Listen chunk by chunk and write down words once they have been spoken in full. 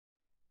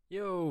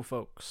Yo,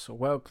 folks,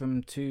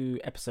 welcome to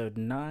episode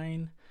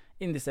 9.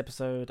 In this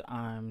episode,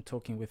 I'm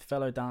talking with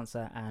fellow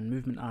dancer and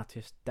movement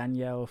artist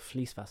Danielle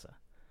Flieswasser.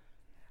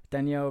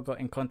 Danielle got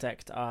in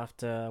contact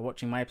after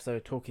watching my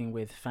episode talking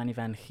with Fanny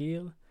van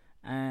Giel,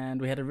 and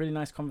we had a really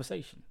nice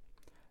conversation.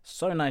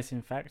 So nice,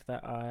 in fact,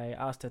 that I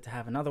asked her to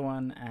have another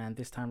one and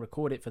this time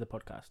record it for the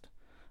podcast,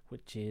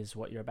 which is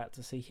what you're about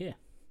to see here.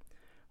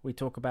 We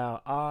talk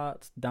about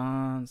art,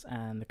 dance,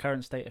 and the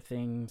current state of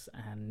things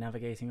and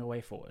navigating a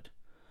way forward.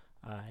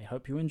 I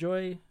hope you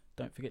enjoy.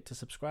 Don't forget to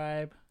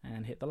subscribe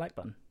and hit the like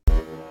button.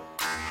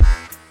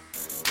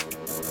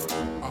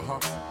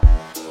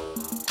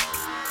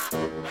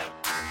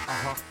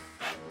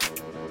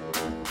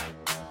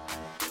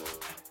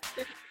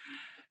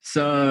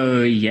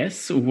 So,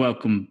 yes,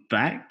 welcome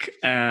back.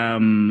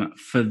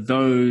 For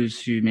those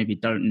who maybe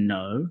don't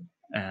know,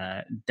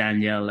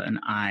 Danielle and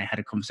I had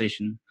a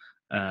conversation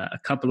a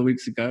couple of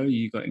weeks ago.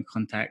 You got in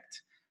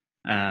contact.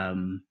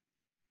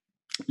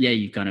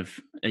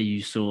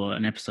 You saw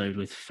an episode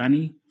with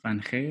Fanny van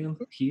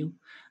Giel,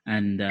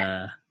 and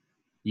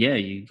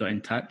you got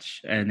in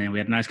touch, and then we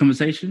had a nice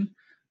conversation.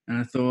 And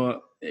I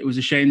thought it was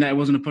a shame that it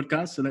wasn't a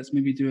podcast, so let's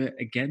maybe do it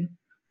again.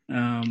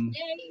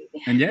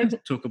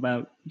 Talk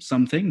about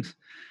some things.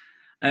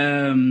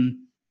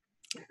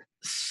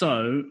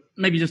 So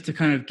maybe just to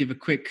kind of give a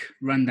quick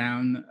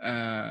rundown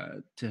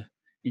to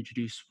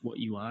introduce what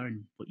you are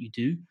and what you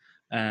do.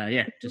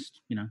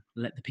 Just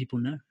let the people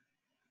know.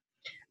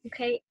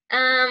 Okay.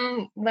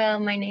 Well,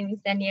 my name is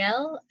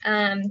Danielle.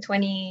 I'm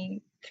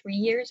 23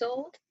 years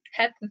old.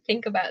 Had to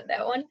think about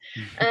that one.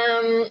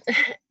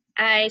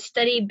 I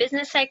study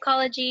business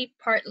psychology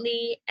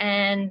partly,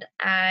 and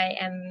I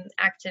am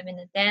active in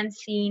the dance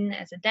scene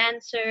as a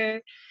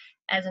dancer,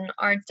 as an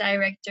art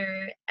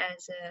director,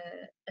 as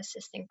a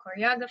assistant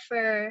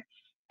choreographer.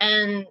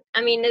 And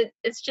I mean,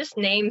 it's just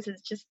names.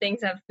 It's just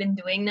things I've been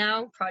doing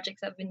now,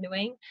 projects I've been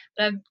doing.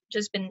 But I've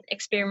just been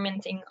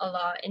experimenting a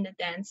lot in the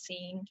dance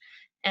scene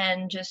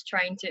and just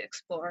trying to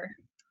explore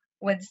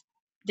what's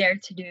there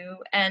to do.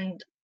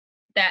 And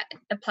that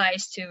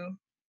applies to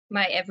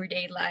my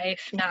everyday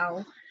life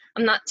now.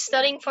 I'm not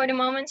studying for the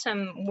moment, so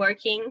I'm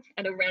working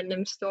at a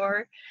random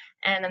store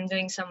and I'm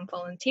doing some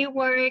volunteer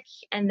work.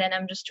 And then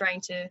I'm just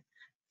trying to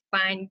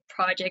find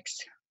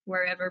projects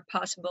wherever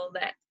possible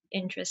that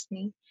interest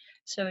me.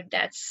 So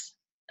that's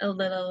a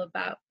little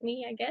about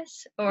me, I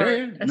guess,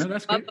 or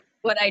that's great.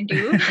 What I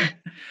do.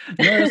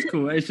 No, that's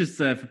cool. It's just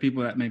for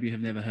people that maybe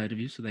have never heard of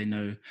you, so they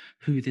know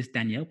who this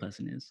Danielle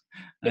person is.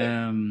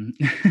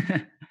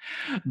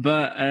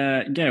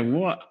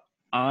 What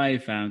I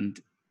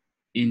found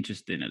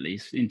interesting, at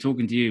least in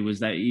talking to you, was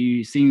that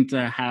you seem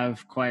to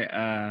have quite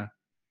a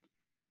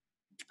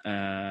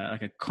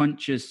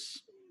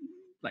conscious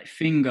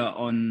finger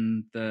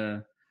on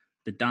the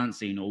dance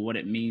scene or what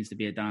it means to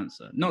be a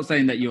dancer. Not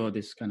saying that you're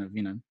this kind of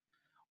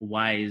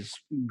wise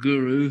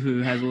guru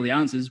who has all the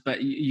answers,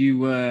 but you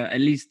were at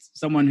least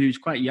someone who's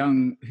quite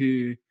young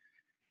who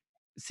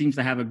seems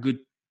to have a good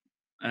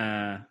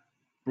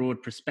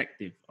broad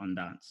perspective on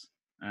dance.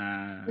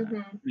 At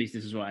least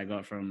this is what I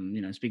got from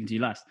speaking to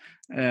you last,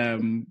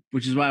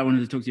 which is why I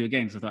wanted to talk to you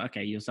again, because I thought,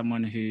 okay, you're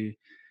someone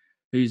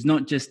who's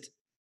not just,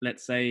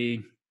 let's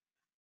say,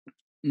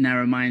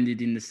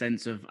 narrow-minded in the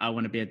sense of I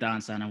want to be a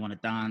dancer and I want to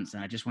dance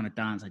and I just want to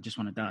dance.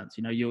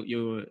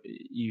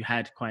 You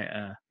had quite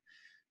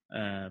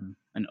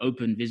an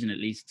open vision, at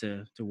least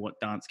to what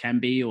dance can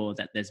be, or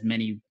that there's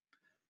many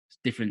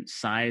different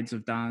sides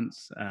of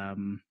dance.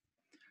 And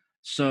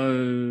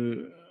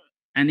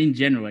in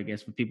general, I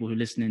guess for people who are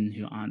listening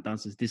who aren't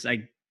dancers, this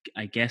I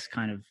guess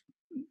kind of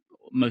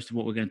most of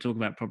what we're going to talk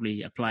about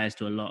probably applies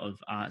to a lot of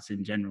arts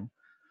in general.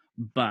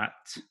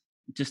 But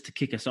just to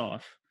kick us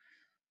off,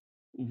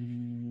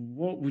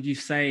 what would you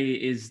say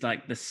is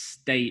like the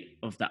state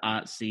of the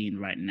art scene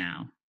right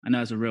now? I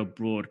know it's a real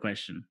broad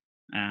question,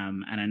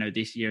 and I know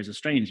this year is a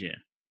strange year,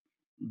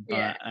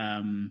 but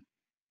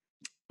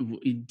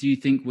do you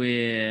think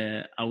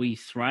are we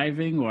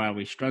thriving, or are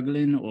we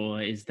struggling,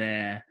 or is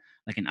there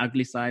like an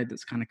ugly side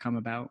that's kind of come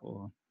about?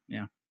 Or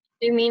do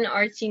you mean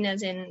art scene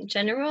as in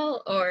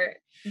general or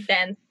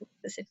dance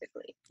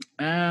specifically?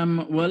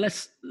 Well,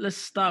 let's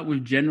start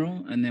with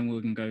general, and then we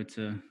can go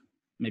to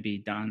maybe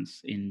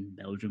dance in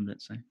Belgium,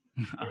 let's say,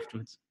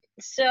 afterwards.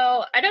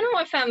 So I don't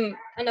know if I'm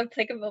an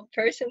applicable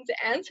person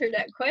to answer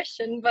that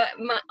question, but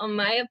on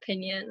my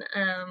opinion,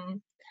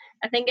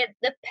 I think it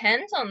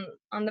depends on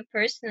the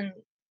person.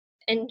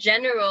 In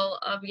general,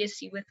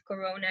 obviously with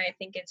Corona, I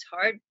think it's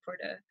hard for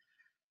the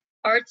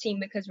art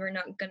scene because we're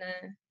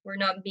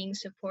not being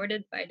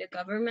supported by the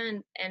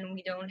government, and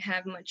we don't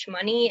have much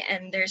money,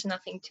 and there's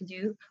nothing to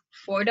do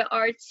for the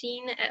art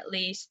scene, at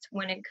least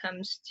when it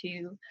comes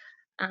to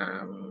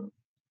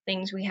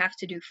things we have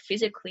to do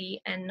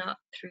physically and not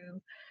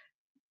through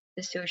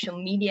the social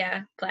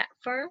media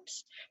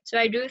platforms. So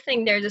I do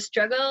think there's a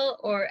struggle,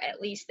 or at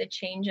least a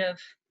change of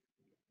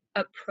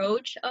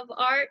approach of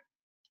art.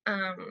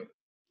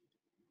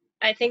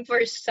 I think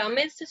for some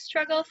it's a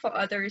struggle, for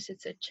others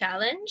it's a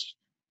challenge,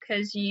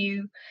 because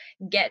you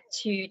get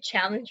to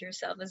challenge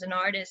yourself as an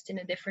artist in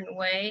a different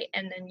way,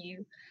 and then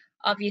you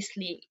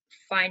obviously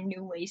find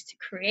new ways to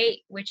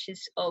create, which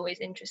is always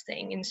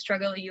interesting. In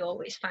struggle, you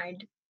always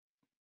find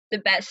the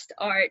best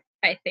art,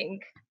 I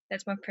think.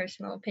 That's my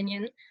personal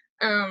opinion.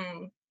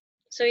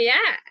 So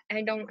yeah,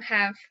 I don't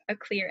have a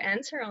clear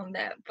answer on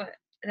that, but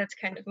that's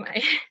kind of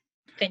my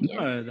opinion.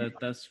 No,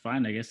 that's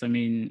fine, I guess. I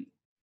mean,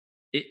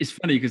 it's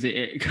funny because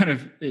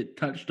it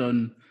touched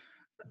on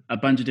a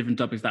bunch of different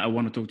topics that I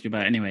want to talk to you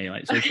about anyway,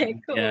 like social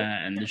Okay, cool. media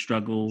and the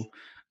struggle.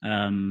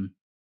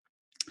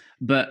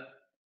 But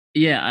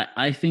yeah,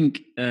 I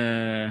think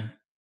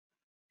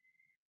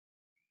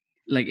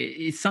like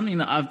it's something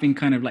that I've been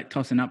kind of like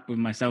tossing up with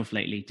myself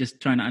lately,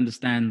 just trying to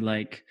understand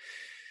like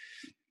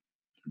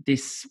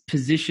this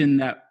position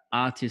that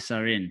artists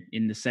are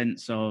in the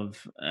sense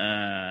of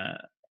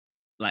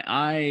like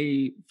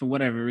I, for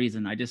whatever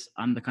reason,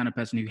 I'm the kind of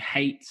person who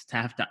hates to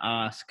have to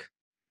ask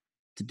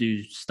to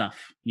do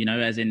stuff, you know,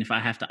 as in if I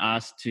have to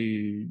ask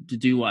to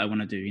do what I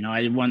want to do, you know,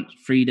 I want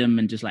freedom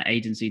and just like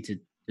agency to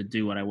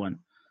do what I want.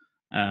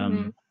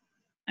 And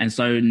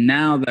so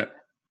now that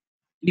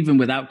even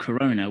without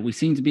Corona, we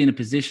seem to be in a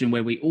position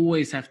where we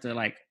always have to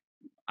like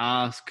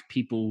ask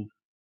people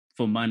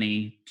for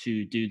money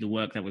to do the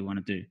work that we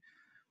want to do.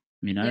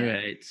 You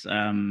know,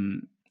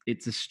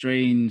 it's a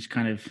strange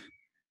kind of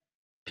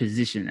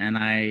position, and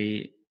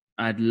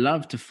I'd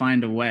love to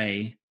find a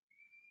way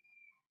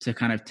to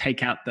kind of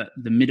take out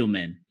the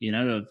middlemen, you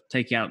know, of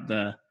take out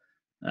the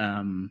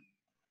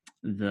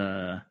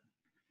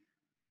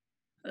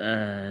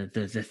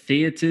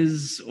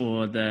theaters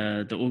or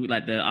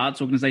the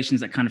arts organizations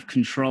that kind of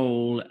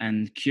control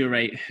and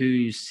curate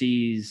who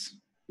sees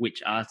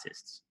which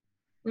artists.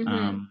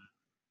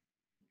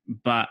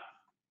 But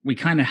we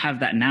kind of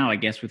have that now, I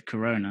guess, with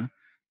Corona,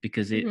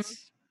 because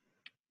it's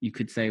you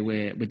could say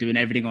we're doing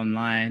everything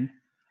online,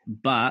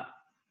 but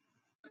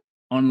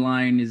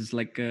online is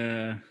like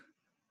a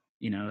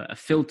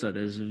filter.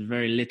 There's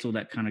very little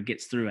that kind of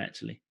gets through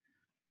actually.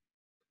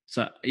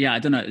 So yeah, I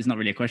don't know. It's not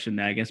really a question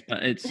there, I guess,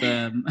 but it's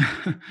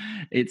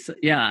it's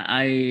yeah.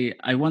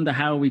 I wonder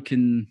how we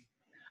can,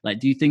 like,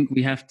 do you think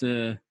we have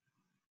to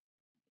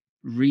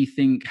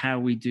rethink how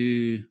we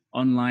do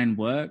online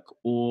work,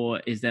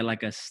 or is there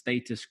like a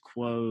status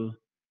quo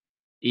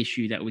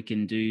issue that we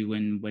can do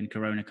when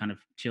Corona kind of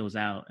chills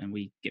out and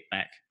we get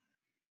back?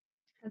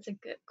 That's a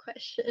good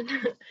question.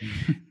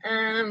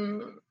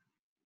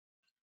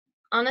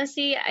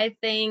 Honestly, I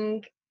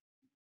think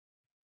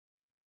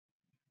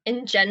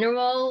in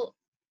general,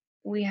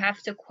 we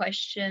have to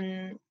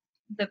question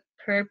the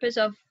purpose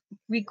of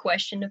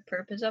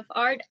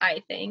art,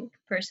 I think,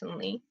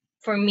 personally.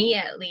 For me,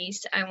 at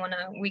least, I want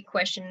to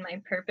re-question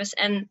my purpose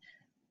and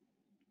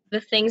the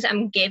things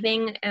I'm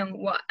giving and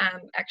what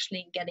I'm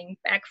actually getting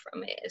back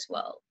from it as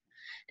well.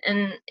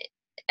 And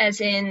as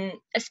in,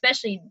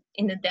 especially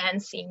in the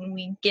dance scene,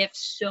 we give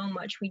so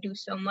much, we do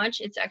so much.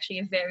 It's actually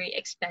a very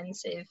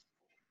expensive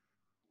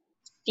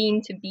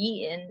scene to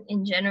be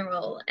in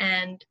general,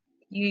 and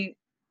you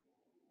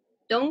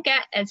don't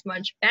get as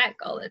much back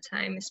all the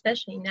time,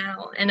 especially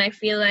now. And I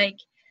feel like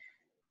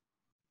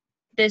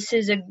this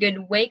is a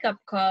good wake-up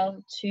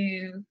call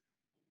to,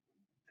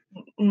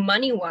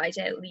 money-wise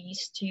at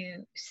least,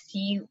 to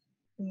see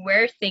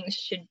where things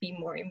should be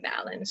more in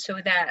balance so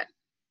that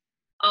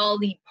all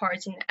the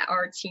parts in the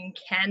art scene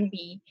can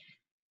be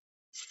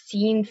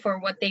seen for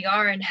what they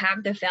are and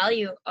have the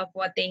value of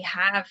what they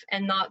have,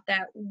 and not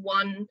that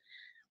one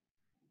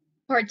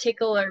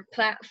particular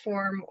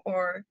platform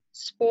or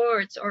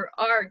sports or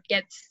art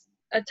gets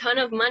a ton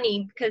of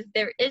money, because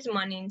there is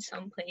money in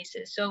some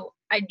places. So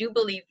I do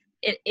believe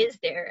it is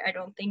there. I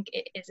don't think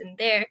it isn't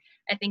there.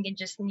 I think it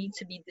just needs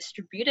to be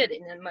distributed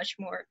in a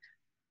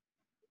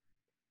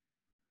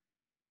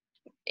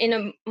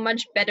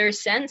much better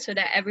sense so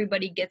that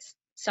everybody gets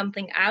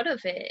something out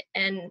of it.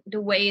 And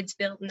the way it's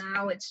built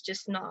now, it's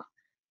just not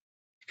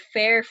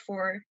fair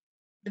for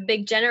the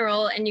big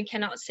general, and you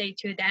cannot say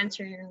to a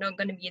dancer you're not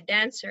going to be a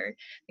dancer,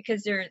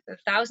 because there are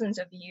thousands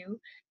of you.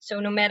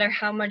 So no matter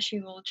how much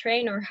you will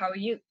train or how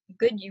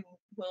good you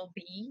will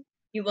be,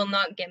 you will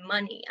not get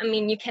money. I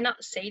mean, you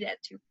cannot say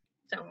that to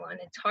someone.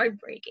 It's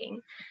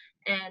heartbreaking.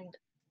 And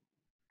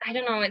I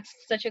don't know, it's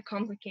such a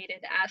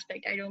complicated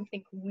aspect. I don't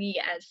think we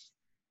as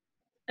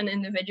an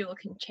individual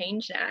can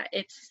change that.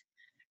 It's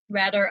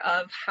rather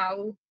of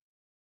how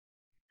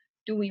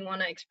do we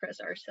want to express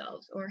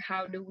ourselves, or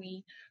how do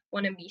we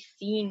want to be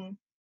seen?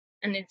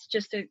 And it's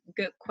just a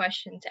good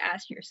question to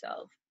ask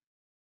yourself,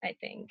 I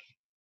think.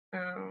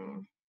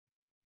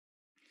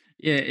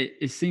 Yeah,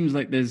 it seems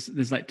like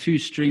there's like two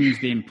strings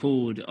being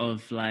pulled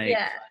of like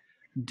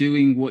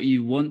doing what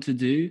you want to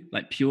do,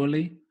 like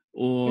purely,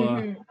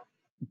 or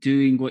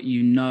doing what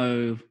you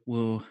know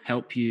will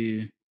help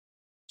you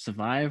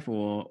survive,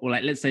 or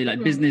like, let's say,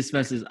 like business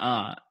versus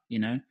art, you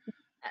know,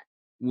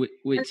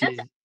 which is...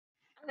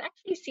 I've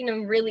actually seen a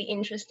really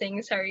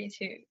interesting, sorry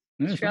to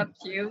Yeah, it's fine.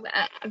 interrupt you.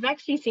 I've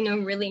actually seen a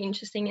really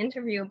interesting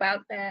interview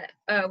about that,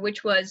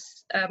 which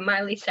was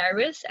Miley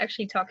Cyrus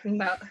actually talking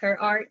about her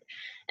art.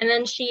 And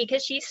then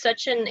because she's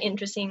such an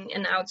interesting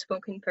and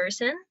outspoken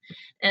person,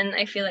 and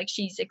I feel like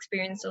she's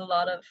experienced a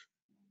lot of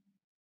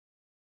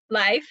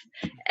life,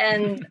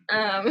 and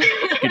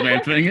Good way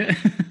of putting it.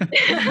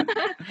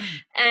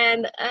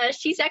 and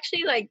she's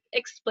actually like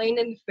explained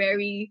it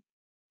very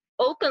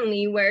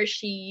openly, where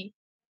she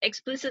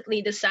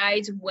explicitly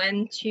decides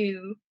when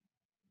to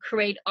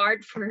create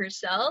art for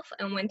herself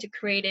and when to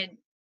create it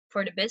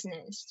for the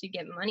business to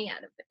get money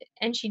out of it,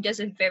 and she does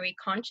it very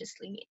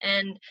consciously.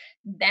 And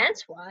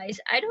dance wise,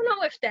 I don't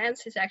know if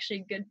dance is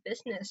actually good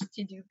business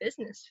to do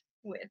business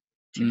with,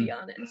 to be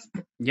honest.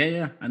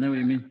 Yeah, I know what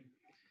you mean.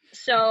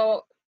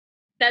 So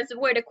that's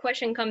where the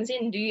question comes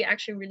in. Do you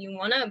actually really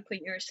want to put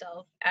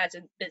yourself as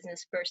a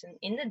business person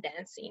in the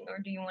dance scene, or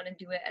do you want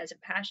to do it as a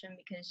passion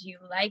because you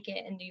like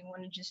it, and do you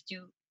want to just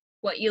do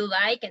what you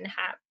like and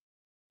have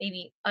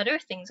maybe other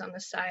things on the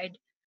side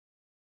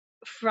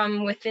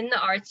from within the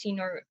art scene,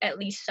 or at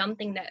least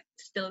something that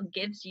still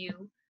gives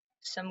you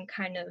some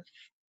kind of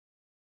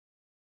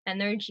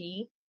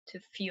energy to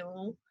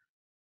fuel?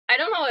 I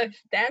don't know if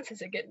dance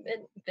is a good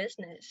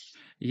business.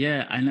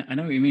 Yeah, I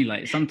know what you mean.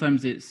 Like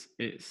sometimes it's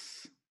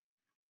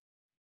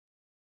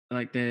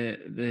like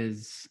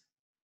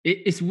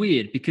it's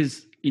weird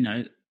because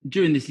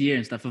during this year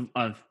and stuff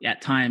I've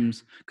at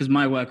times, because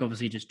my work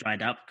obviously just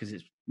dried up because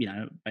it's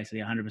basically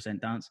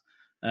 100% dance.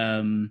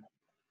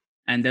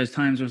 And there's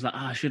times where it's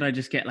like, should I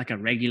just get like a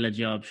regular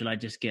job? Should I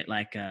just get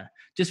like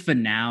just for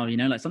now,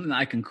 like something that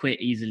I can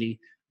quit easily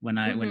when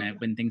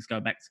things go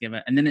back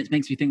together? And then it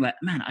makes me think like,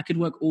 man, I could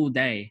work all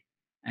day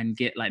and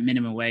get like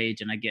minimum wage,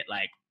 and I get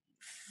like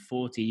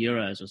 40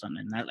 euros or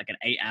something, like an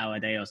 8-hour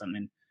day or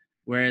something.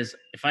 Whereas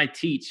if I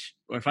teach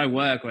or if I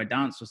work or I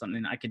dance or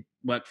something, I could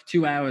work for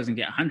 2 hours and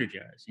get 100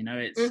 euros.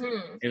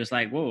 It was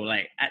like, whoa,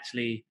 like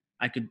actually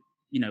I could,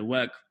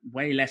 work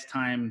way less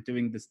time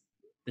doing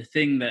the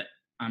thing that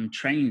I'm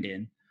trained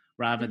in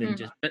rather than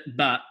just,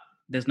 but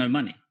there's no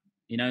money,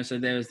 so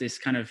there's this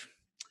kind of,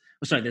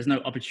 there's no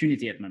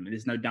opportunity at the moment.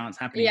 There's no dance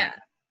happening. Yeah.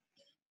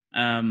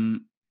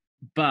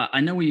 But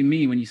I know what you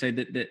mean when you say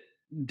that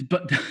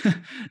but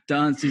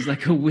dance is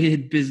like a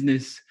weird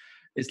business.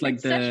 It's like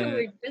such a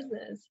weird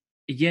business.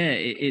 Yeah,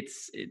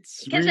 it's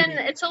because really...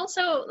 then it's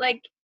also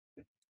like,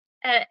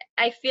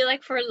 I feel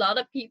like for a lot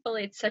of people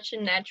it's such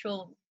a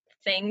natural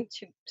thing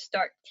to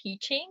start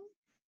teaching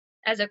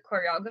as a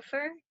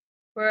choreographer,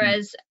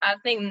 whereas I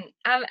think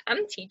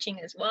I'm teaching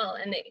as well,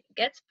 and it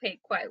gets paid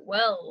quite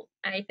well.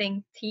 I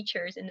think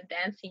teachers in the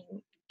dance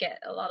scene get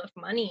a lot of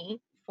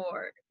money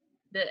for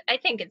I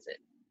think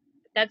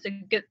that's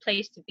a good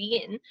place to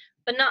be in,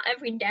 but not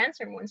every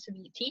dancer wants to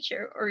be a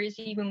teacher or is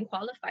even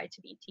qualified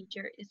to be a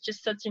teacher. It's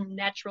just such a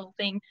natural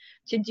thing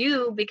to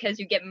do because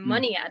you get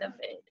money out of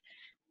it.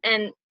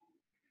 And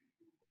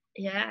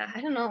yeah,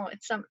 I don't know,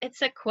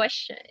 it's a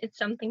question, it's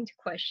something to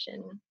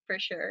question for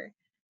sure.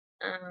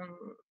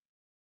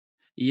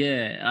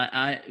 Yeah,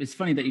 I it's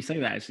funny that you say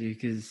that actually,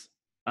 because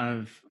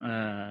I've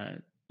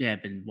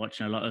been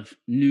watching a lot of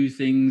new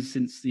things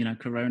since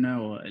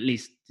Corona, or at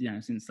least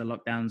since the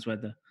lockdowns where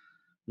the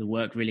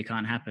work really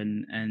can't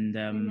happen,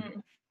 and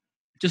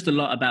just a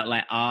lot about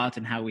like art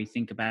and how we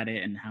think about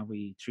it and how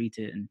we treat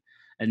it,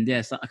 and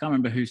yes, I can't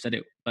remember who said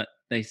it, but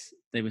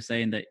they were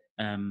saying that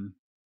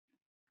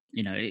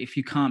if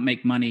you can't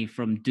make money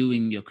from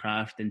doing your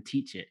craft, then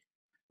teach it.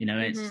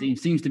 It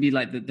seems to be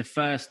like the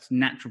first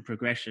natural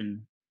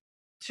progression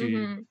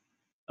to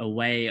a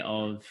way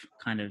of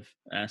kind of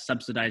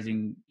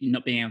subsidizing you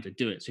not being able to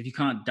do it. So if you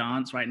can't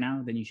dance right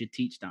now, then you should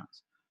teach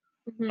dance.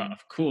 But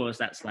of course,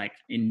 that's like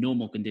in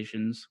normal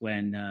conditions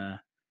when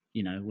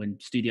when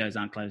studios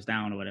aren't closed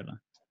down or whatever.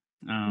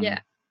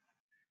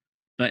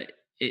 But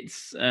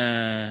it's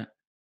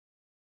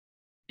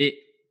it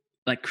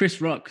like Chris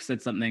Rock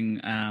said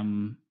something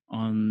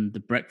on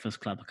the Breakfast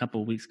Club a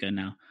couple of weeks ago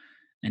now,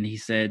 and he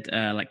said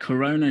like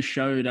Corona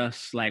showed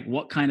us like,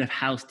 what kind of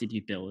house did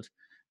you build?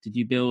 Did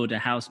you build a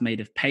house made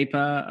of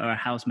paper, or a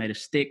house made of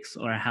sticks,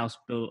 or a house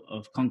built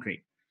of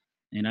concrete?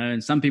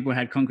 And some people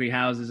had concrete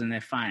houses and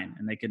they're fine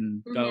and they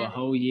can go a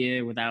whole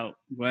year without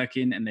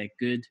working and they're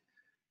good.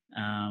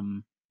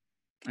 And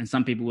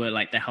some people were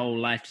like, their whole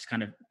life just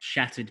kind of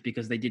shattered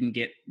because they didn't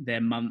get their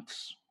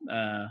month's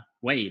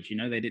wage.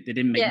 They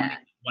didn't make money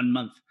 1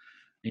 month.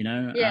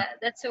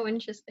 That's so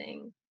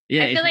interesting.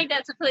 Yeah, I feel like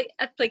that's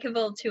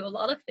applicable to a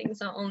lot of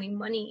things, not only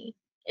money.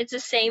 It's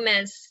the same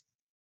as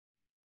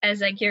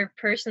like your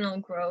personal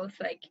growth.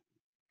 Like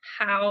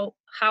how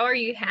are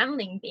you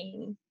handling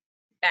being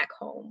back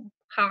home?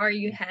 How are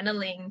you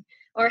handling,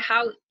 or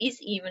how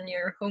is even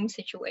your home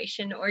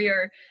situation, or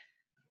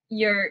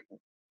your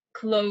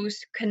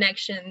close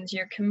connections,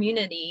 your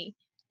community?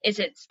 Is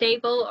it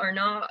stable or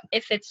not?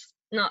 If it's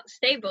not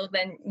stable,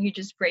 then you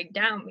just break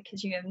down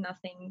because you have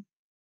nothing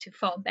to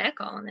fall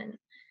back on. And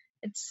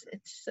it's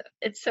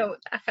so,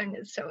 I find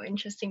it so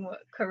interesting what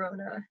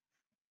Corona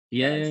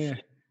does.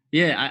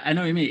 Yeah, I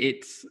know what you mean.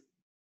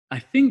 I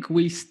think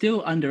we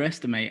still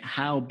underestimate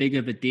how big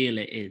of a deal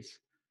it is.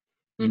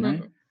 You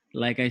know,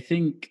 like I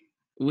think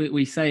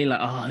we say like,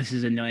 oh, this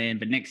is annoying,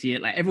 but next year,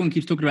 like everyone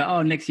keeps talking about,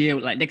 oh, next year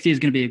is going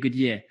to be a good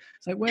year.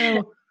 It's like,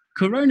 well,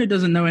 Corona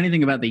doesn't know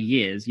anything about the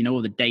years, you know,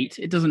 or the date.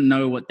 It doesn't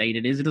know what date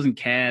it is. It doesn't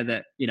care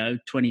that, you know,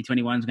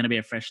 2021 is going to be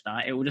a fresh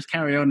start. It will just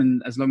carry on,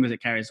 and as long as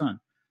it carries on.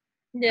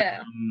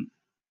 Yeah.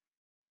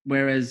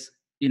 Whereas,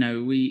 you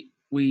know,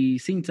 we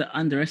seem to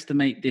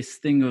underestimate this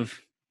thing of,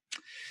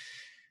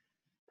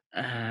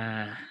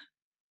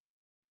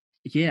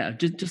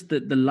 just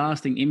the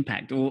lasting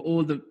impact,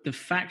 or the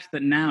fact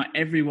that now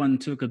everyone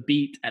took a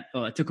beat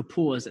or took a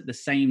pause at the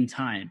same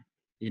time,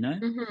 you know.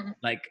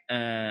 Like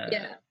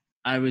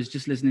I was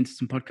just listening to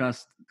some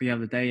podcasts the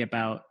other day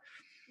about,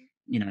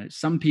 you know,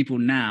 some people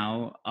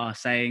now are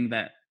saying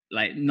that,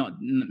 like,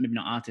 maybe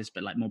not artists,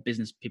 but like more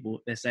business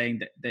people, they're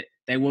saying that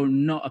they will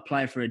not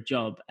apply for a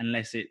job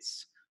unless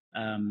it's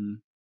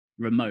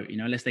remote, you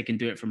know, unless they can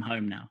do it from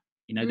home now.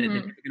 You know, they're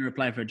not going to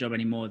apply for a job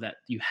anymore that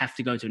you have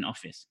to go to an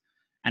office.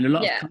 And a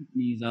lot of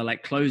companies are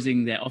like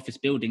closing their office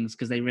buildings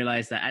because they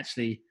realize that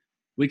actually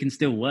we can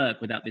still work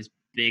without this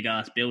big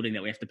ass building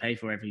that we have to pay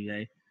for every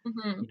day.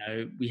 You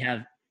know,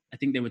 I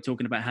think they were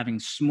talking about having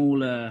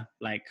smaller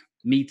like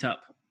meetup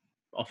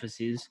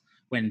offices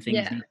when things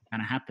need to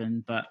kind of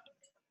happen. But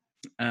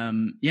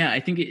I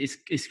think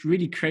it's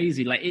really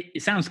crazy. Like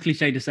it sounds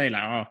cliche to say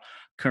like, oh,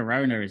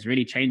 Corona is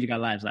really changing our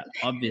lives, like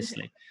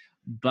obviously,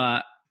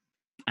 but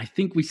I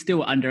think we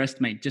still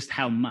underestimate just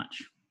how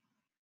much.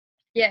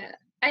 Yeah,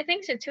 I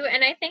think so too.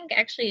 And I think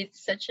actually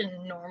it's such a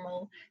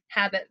normal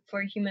habit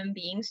for human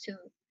beings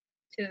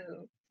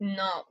to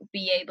not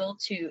be able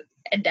to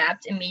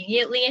adapt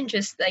immediately and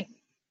just like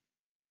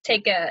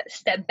take a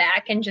step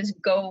back and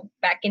just go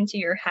back into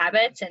your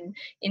habits and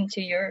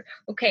into your,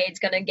 okay, it's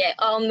gonna get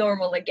all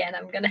normal again,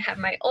 I'm gonna have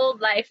my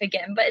old life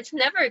again. But it's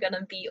never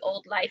gonna be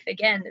old life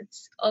again.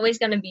 It's always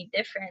gonna be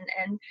different.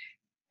 And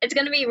it's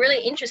gonna be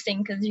really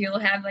interesting because you'll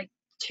have like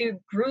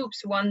two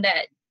groups, one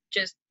that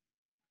just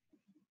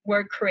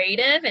were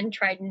creative and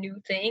tried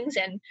new things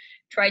and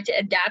tried to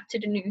adapt to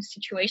the new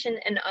situation,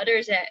 and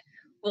others that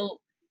will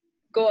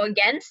go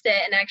against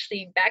it and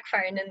actually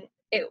backfire, and then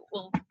it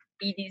will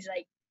be these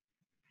like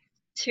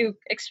two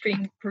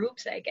extreme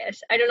groups, I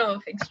guess. I don't know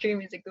if extreme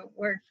is a good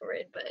word for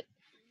it, but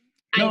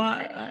no,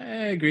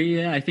 I agree.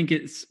 Yeah, I think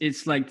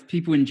it's like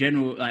people in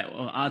general, like,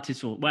 or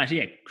artists, or well,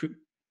 actually,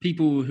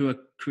 people who are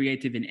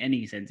creative in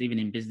any sense, even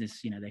in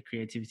business, you know, their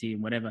creativity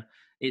and whatever.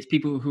 It's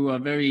people who are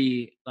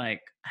very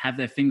like have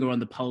their finger on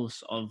the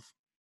pulse of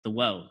the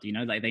world. You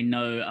know, like they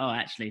know, oh,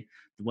 actually,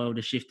 the world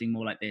is shifting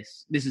more like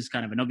this. This is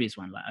kind of an obvious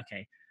one. Like,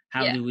 okay,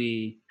 how do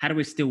we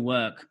still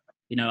work?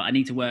 You know, I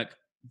need to work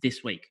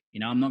this week. You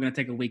know, I'm not going to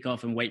take a week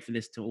off and wait for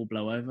this to all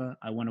blow over.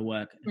 I want to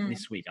work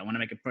this week. I want to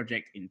make a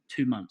project in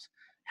 2 months.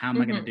 How am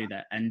I going to do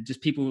that? And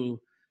just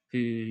people who,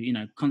 you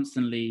know,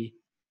 constantly,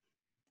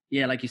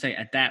 like you say,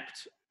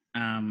 adapt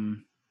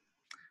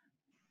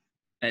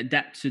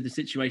to the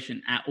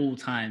situation at all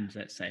times,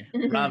 let's say,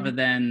 rather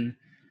than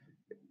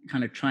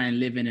kind of try and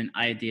live in an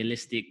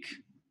idealistic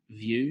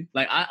view.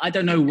 Like, I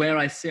don't know where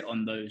I sit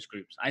on those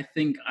groups. I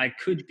think I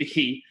could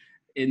be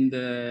in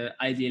the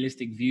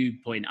idealistic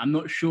viewpoint. I'm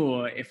not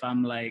sure if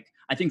I'm like,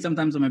 I think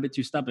sometimes I'm a bit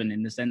too stubborn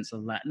in the sense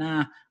of like,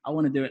 nah, I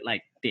want to do it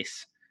like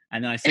this.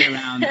 And then I sit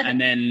around and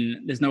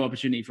then there's no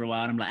opportunity for a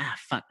while. And I'm like,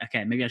 fuck,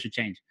 okay, maybe I should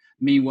change.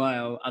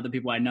 Meanwhile, other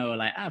people I know are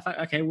like, fuck,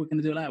 okay, we're going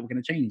to do it like that. We're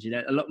going to change. You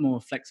know, a lot more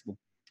flexible.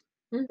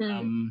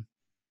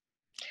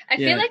 I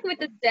feel like with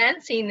the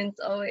dance scene,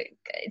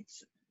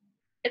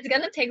 it's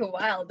gonna take a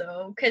while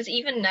though, because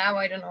even now,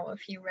 I don't know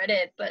if you read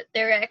it, but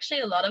there are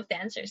actually a lot of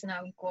dancers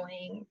now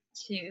going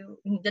to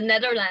the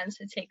Netherlands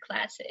to take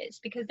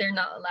classes because they're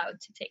not allowed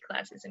to take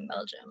classes in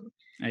Belgium.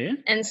 Oh yeah.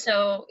 And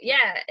so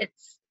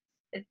it's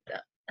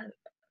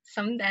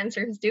some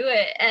dancers do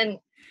it, and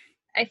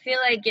I feel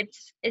like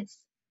it's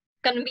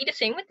gonna be the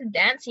same with the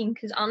dancing,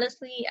 because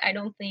honestly, I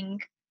don't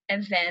think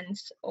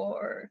events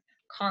or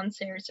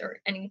concerts or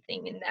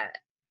anything in that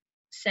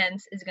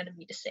sense is gonna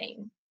be the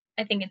same.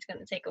 I think it's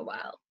gonna take a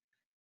while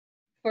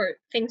for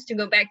things to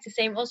go back to the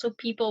same. Also,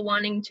 people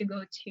wanting to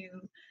go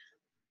to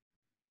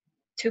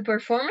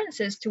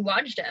performances to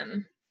watch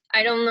them.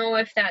 I don't know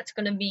if that's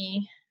gonna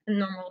be a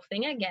normal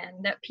thing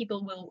again, that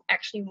people will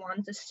actually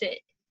want to sit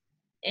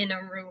in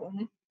a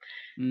room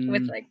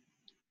with like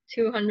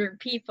 200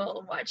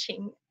 people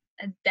watching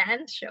a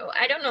dance show.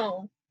 I don't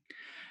know.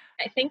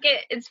 I think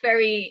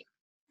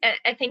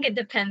I think it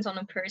depends on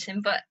a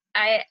person, but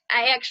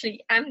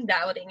I'm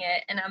doubting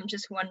it, and I'm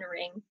just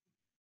wondering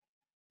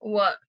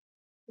what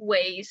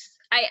ways.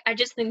 I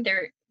just think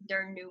there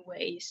are new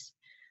ways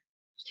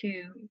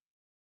to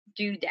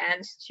do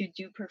dance, to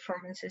do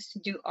performances, to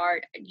do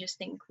art. I just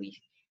think we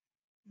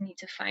need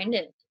to find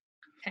it,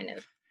 kind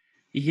of.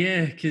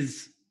 Yeah,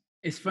 because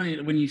it's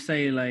funny when you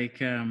say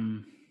like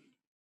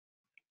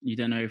you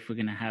don't know if we're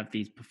going to have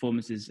these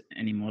performances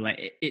anymore.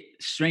 Like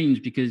it's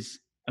strange because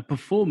a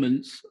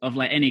performance of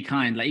like any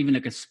kind, like even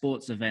like a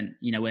sports event,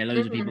 you know, where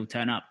loads of people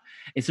turn up,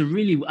 I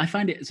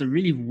find it's a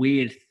really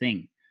weird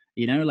thing,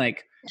 you know,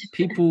 like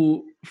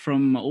people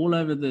from all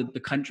over the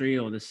country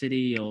or the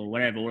city or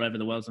wherever, all over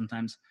the world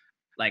sometimes,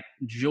 like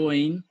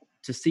join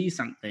to see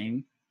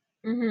something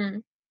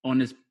on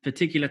this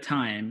particular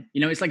time.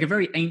 You know, it's like a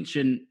very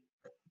ancient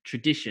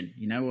tradition,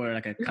 you know, or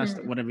like a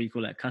custom, whatever you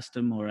call it, a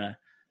custom or a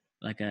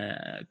like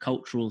a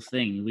cultural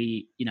thing.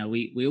 We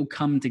all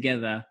come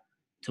together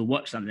to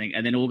watch something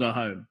and then all go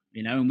home,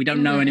 you know, and we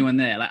don't know anyone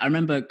there. Like I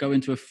remember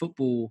going to a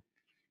football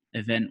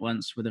event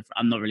once with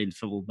I'm not really into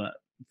football, but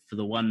for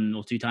the 1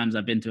 or 2 times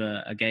I've been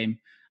to a game,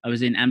 I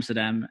was in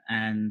Amsterdam,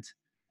 and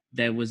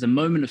there was a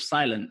moment of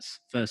silence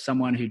for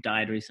someone who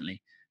died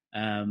recently.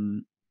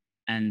 And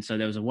so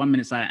there was a 1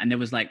 minute silence, and there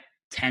was like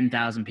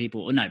 10,000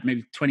 people, or no,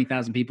 maybe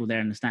 20,000 people there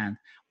in the stand,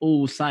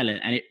 all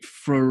silent. And it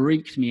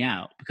freaked me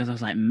out because I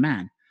was like,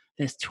 man,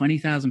 there's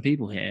 20,000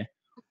 people here,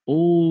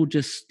 all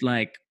just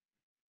like,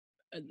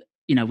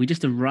 you know, we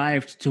just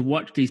arrived to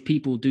watch these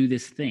people do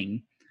this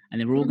thing, and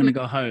then we're all going to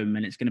go home,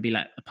 and it's going to be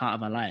like a part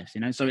of our lives,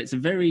 you know? So it's a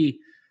very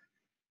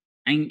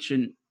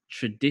ancient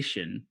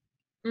tradition,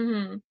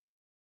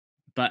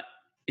 but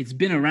it's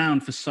been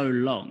around for so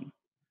long.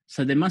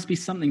 So there must be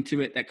something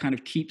to it that kind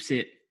of keeps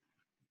it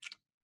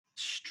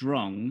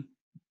strong.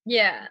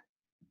 Yeah.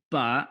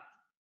 But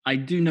I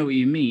do know what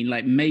you mean.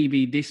 Like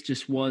maybe this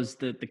just was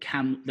the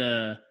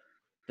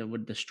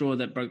straw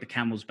that broke the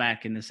camel's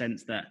back, in the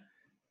sense that,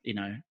 you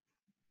know,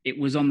 it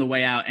was on the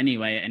way out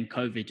anyway, and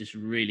COVID just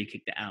really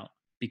kicked it out.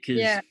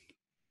 Because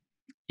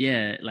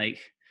like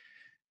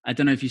I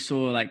don't know if you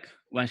saw, like,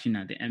 well, actually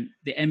no,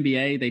 the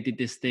NBA, they did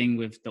this thing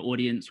with the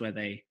audience where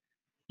they,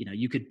 you know,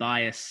 you could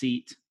buy a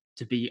seat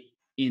to be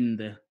in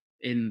the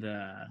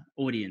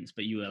audience,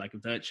 but you were like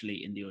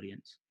virtually in the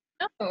audience.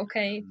 Oh,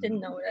 okay.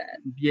 Didn't know that.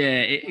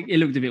 Yeah, it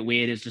looked a bit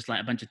weird. It's just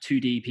like a bunch of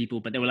 2D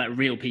people, but they were like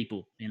real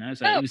people, you know?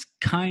 So it was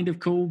kind of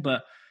cool,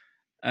 but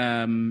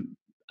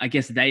I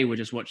guess they were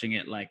just watching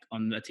it like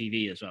on the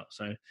TV as well.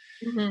 So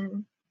I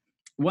know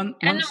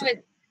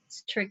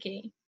it's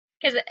tricky,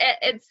 because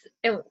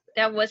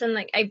that wasn't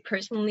like, I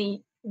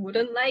personally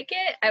wouldn't like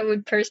it. I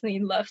would personally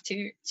love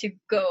to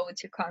go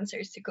to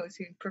concerts, to go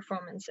to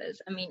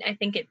performances. I mean, I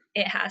think it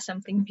has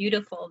something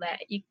beautiful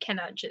that you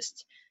cannot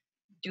just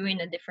do in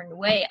a different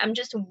way. I'm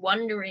just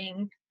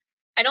wondering,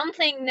 I don't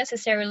think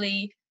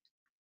necessarily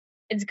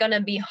it's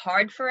gonna be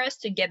hard for us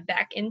to get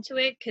back into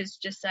it, because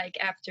just like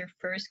after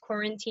first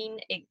quarantine,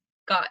 it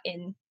got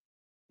in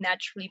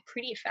naturally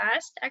pretty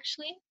fast,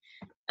 actually,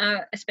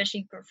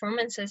 especially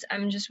performances.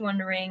 I'm just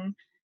wondering,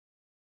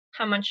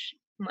 how much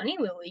money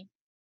will we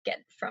get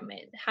from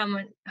it? How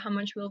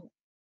much will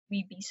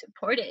we be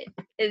supported?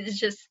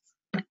 It's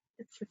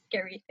a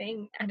scary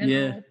thing. I don't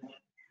know.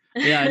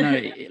 Yeah, I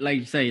know. Like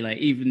you say, like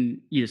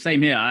even, you know,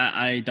 same here.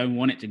 I don't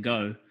want it to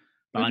go,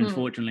 but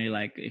unfortunately,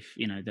 like if,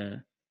 you know,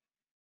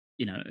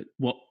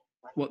 what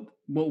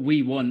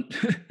we want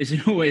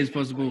isn't always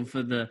possible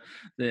for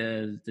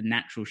the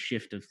natural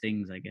shift of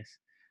things, I guess.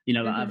 You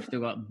know, like I've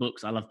still got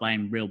books. I love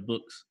buying real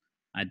books.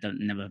 I don't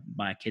never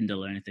buy a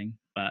Kindle or anything,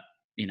 but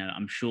you know,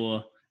 I'm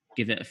sure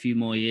give it a few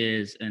more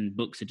years and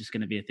books are just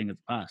going to be a thing of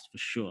the past for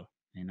sure.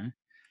 You know.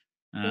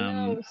 Who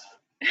knows?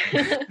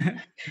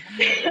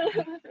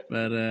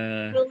 But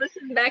we'll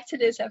listen back to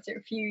this after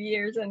a few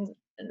years and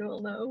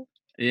we'll know.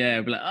 Yeah,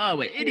 we'll be like, oh,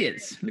 we're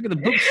idiots. Look at the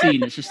book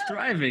scene; it's just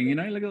thriving. You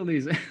know, look at all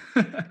these.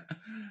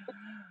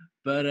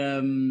 But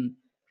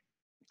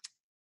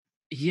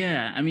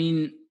yeah, I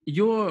mean,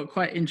 you're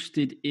quite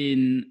interested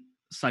in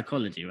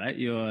psychology, right?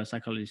 You're a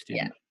psychology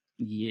student.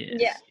 Yes.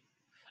 Yeah.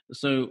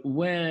 So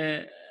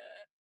where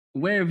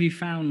have you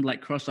found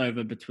like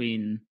crossover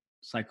between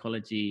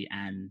psychology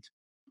and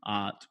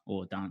art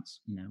or dance?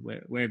 You know,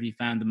 where have you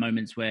found the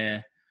moments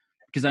where?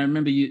 Because I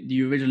remember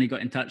you originally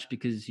got in touch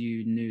because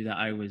you knew that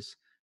I was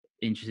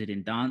interested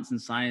in dance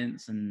and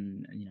science,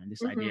 and you know,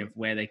 this idea of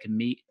where they can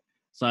meet.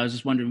 So I was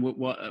just wondering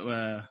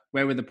where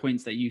were the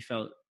points that you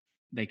felt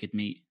they could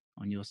meet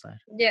on your side?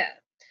 Yeah.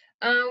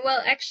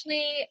 Well,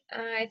 actually,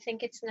 I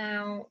think it's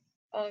now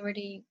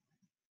already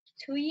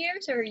 2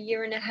 years or a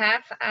year and a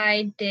half.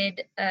 I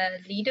did a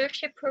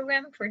leadership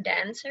program for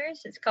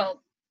dancers. It's called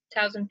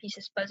 1,000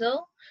 Pieces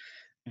Puzzle,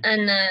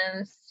 and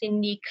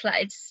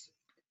it's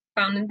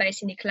founded by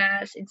Cindy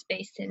Klaas. It's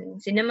based in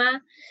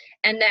Cinema,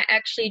 and that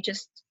actually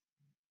just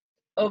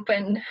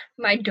opened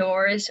my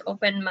doors,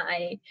 opened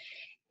my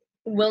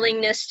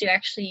willingness to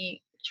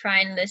actually try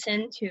and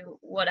listen to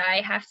what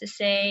I have to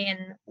say,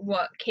 and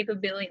what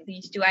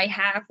capabilities do I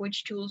have,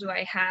 which tools do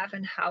I have,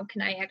 and how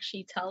can I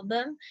actually tell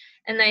them.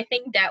 And I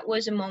think that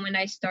was a moment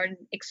I started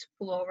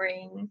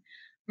exploring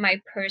my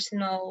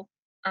personal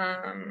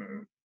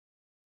kind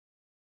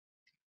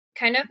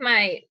of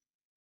my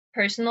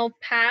personal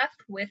path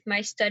with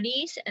my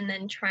studies, and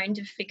then trying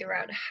to figure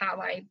out how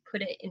I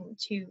put it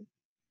into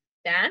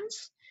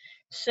dance.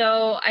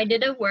 So I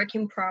did a work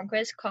in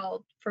progress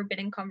called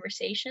Forbidden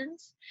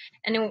Conversations,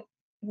 and it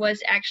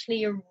was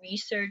actually a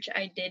research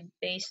I did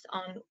based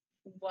on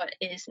what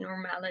is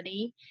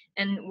normality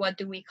and what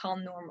do we call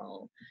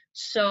normal.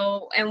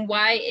 So, and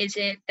why is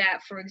it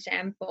that, for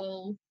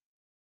example,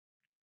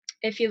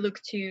 if you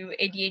look to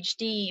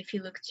ADHD, if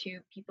you look to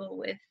people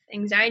with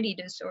anxiety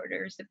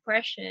disorders,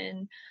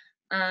 depression,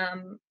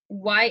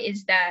 why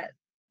is that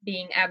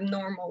being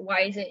abnormal?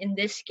 Why is it in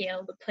this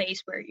scale the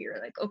place where you're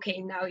like,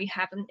 okay, now you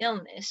have an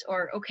illness,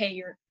 or okay,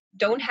 you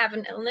don't have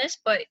an illness,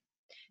 but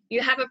you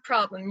have a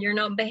problem. You're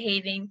not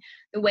behaving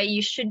the way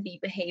you should be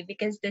behaved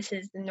because this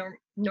is the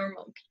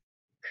normal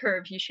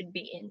curve you should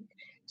be in.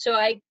 So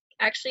I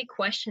actually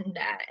questioned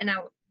that, and I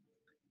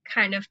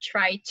kind of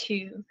try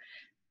to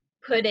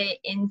put it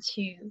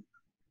into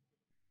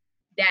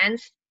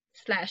dance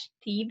slash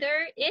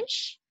theater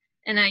ish,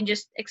 and I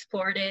just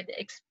explored it,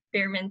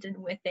 experimented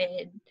with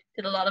it,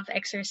 did a lot of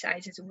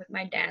exercises with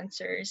my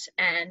dancers,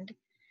 and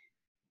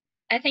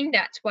I think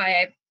that's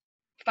why I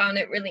found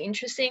it really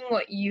interesting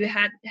what you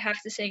have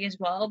to say as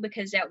well,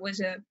 because that was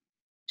a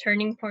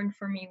turning point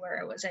for me where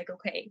I was like,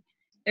 okay,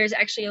 there's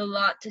actually a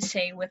lot to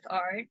say with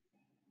art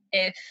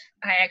if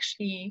I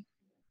actually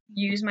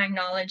use my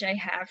knowledge I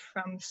have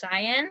from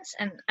science,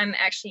 and I'm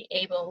actually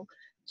able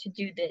to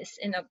do this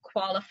in a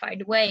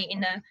qualified way,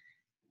 in a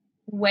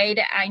way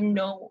that I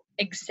know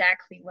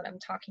exactly what I'm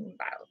talking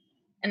about,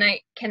 and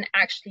I can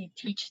actually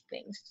teach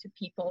things to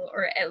people,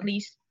 or at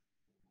least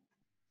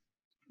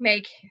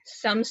make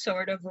some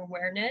sort of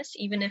awareness,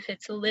 even if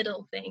it's a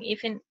little thing,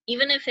 even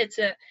if it's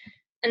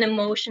an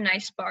emotion I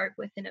spark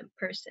within a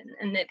person,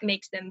 and it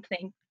makes them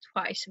think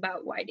twice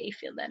about why they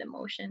feel that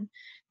emotion.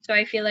 So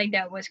I feel like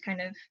that was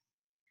kind of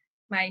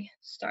my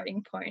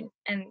starting point,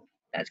 and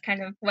that's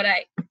kind of what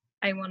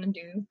I want to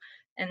do,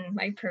 and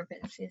my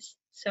purpose is.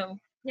 So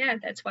yeah,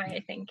 that's why I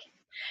think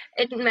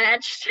it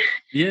matched.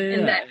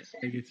 In that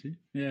I get you.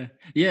 Yeah,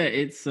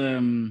 it's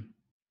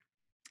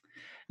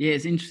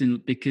it's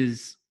interesting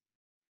because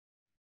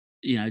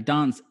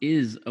dance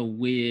is a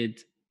weird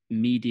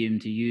medium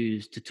to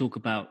use to talk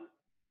about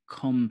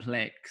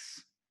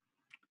complex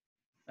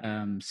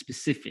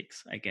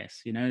specifics, I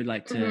guess.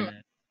 Like to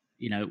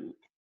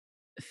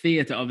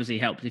theater obviously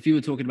helps. If you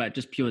were talking about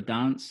just pure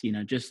dance,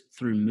 just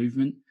through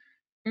movement,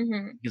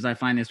 because I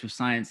find this with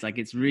science, like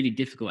it's really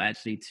difficult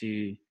actually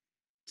to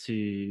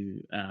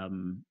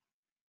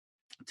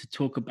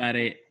talk about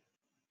it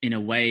in a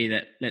way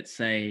that, let's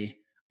say,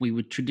 we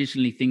would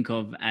traditionally think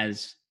of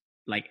as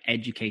like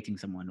educating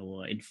someone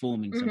or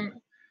informing someone.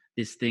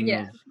 This thing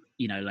of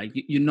like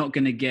you're not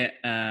going to get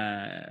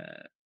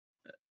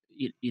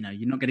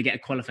you're not going to get a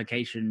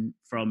qualification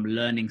from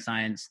learning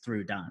science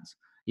through dance.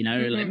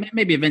 Like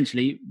maybe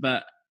eventually,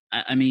 but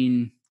I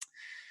mean,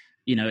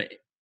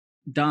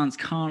 dance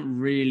can't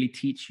really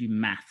teach you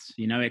maths.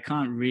 It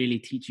can't really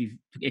teach you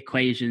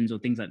equations or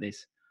things like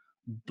this.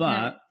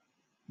 But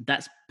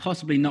that's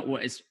possibly not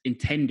what it's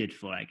intended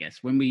for, I guess.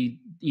 When we,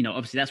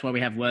 obviously that's why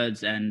we have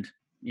words and,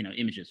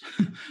 images.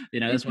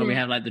 That's why we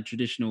have like the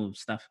traditional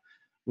stuff.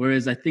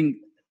 Whereas I think,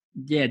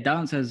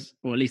 dance has,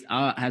 or at least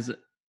art has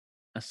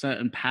a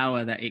certain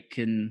power that it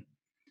can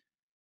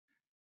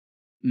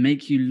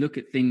make you look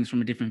at things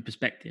from a different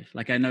perspective.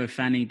 Like I know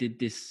Fanny did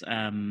this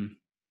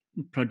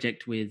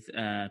project with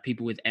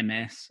people with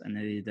MS, and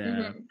they did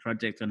a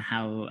project on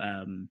how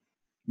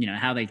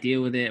how they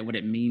deal with it, what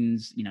it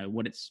means,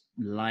 what it's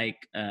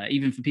like.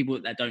 Even for people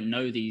that don't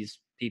know these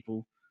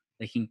people,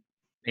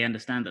 they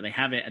understand that they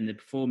have it and they're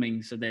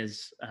performing. So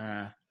there's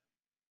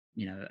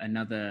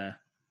another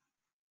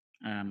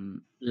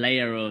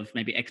layer of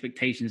maybe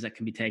expectations that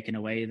can be taken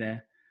away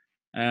there.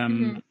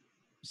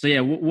 So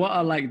yeah, what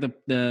are like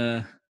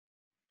the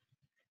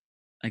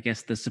I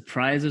guess the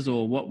surprises,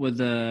 or what were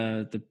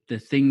the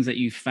things that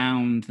you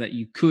found that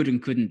you could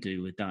and couldn't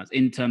do with dance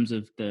in terms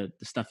of the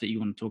stuff that you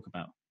want to talk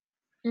about?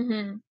 It's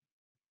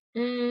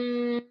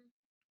been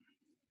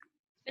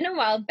a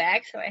while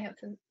back, so I have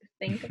to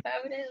think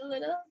about it a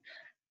little.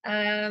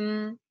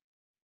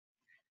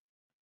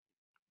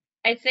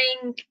 I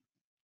think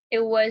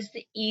it was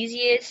the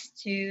easiest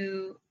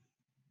to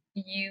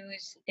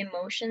use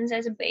emotions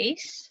as a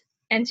base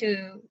and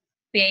to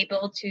be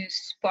able to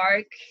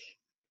spark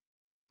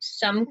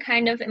some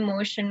kind of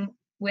emotion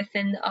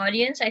within the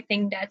audience. I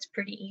think that's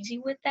pretty easy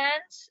with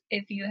dance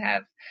if you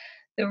have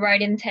the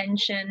right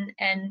intention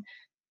and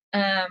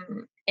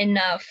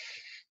enough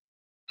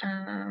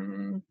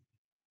how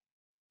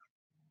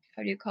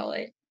do you call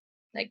it,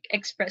 like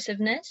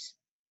expressiveness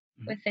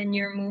within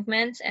your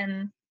movements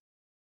and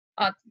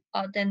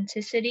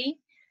authenticity.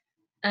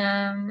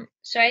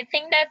 So I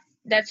think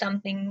that's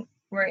something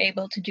we're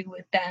able to do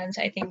with dance.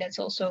 I think that's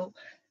also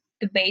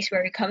the base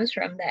where it comes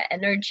from, that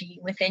energy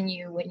within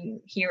you when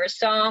you hear a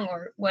song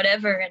or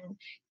whatever, and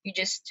you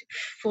just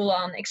full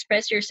on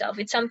express yourself.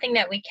 It's something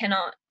that we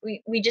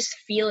just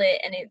feel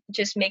it, and it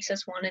just makes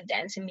us want to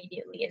dance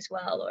immediately as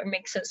well, or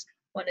makes us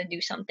want to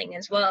do something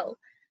as well.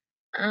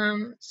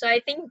 So I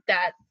think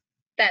that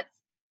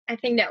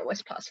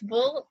was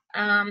possible.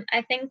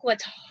 I think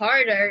what's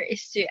harder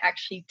is to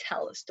actually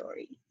tell a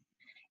story,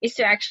 is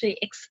to actually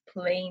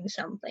explain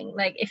something.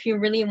 Like if you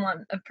really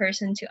want a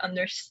person to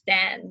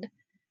understand,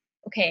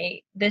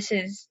 okay, this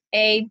is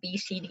A, B,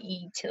 C, D,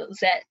 E till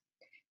Z,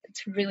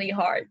 it's really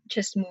hard,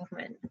 just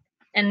movement.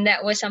 And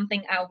that was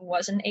something I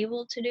wasn't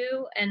able to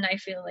do. And I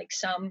feel like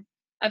some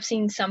I've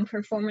seen some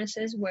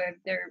performances where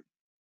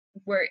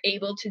were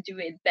able to do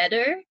it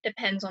better,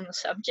 depends on the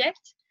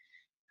subject,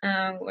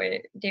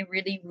 where they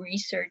really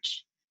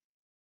research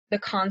the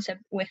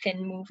concept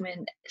within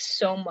movement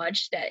so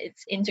much that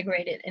it's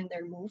integrated in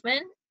their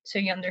movement, so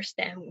you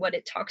understand what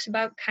it talks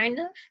about, kind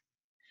of.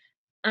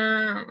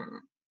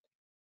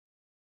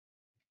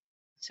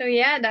 So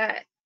yeah,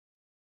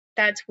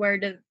 that's where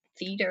the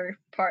theater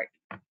part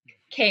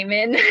came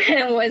in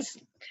and was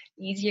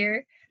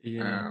easier.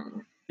 Yeah.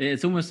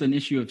 It's almost an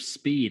issue of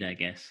speed, I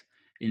guess,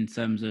 in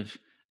terms of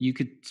you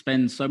could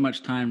spend so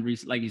much time,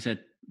 like you said,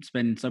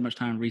 spend so much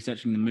time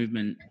researching the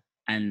movement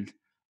and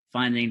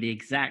finding the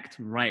exact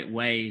right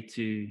way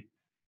to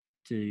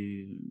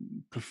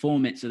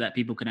perform it so that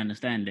people can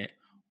understand it.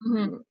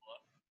 Mm-hmm.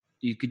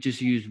 You could just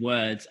use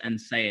words and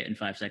say it in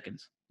 5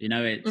 seconds. You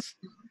know, it's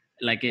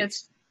like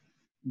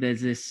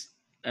there's this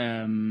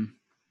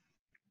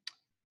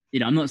you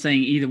know, I'm not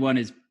saying either one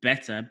is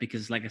better,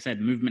 because like I said,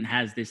 movement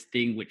has this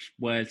thing which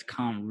words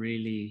can't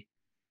really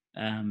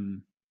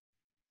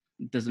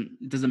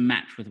doesn't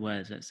match with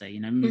words, let's say, you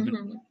know,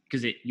 movement,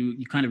 because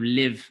you kind of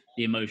live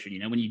the emotion, you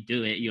know, when you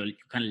do it, you're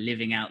kind of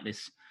living out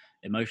this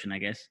emotion, I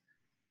guess.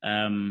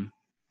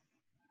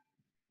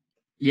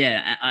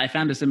 Yeah, I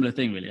found a similar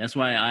thing, really. That's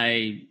why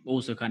I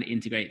also kind of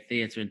integrate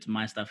theater into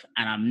my stuff,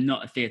 and I'm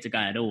not a theater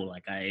guy at all.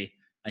 Like I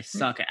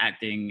suck at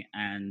acting,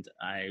 and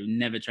I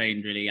never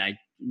trained really.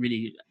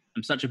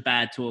 I'm such a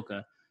bad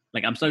talker.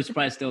 Like, I'm so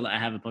surprised still that I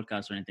have a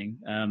podcast or anything.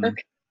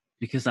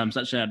 Because I'm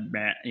such a,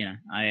 you know,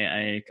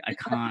 I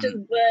can't.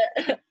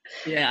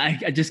 Yeah,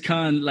 I just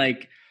can't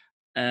like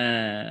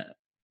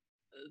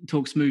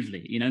talk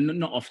smoothly. You know,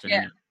 not often.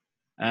 Yeah. You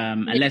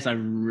know? Unless I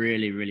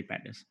really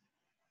practice.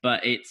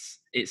 But it's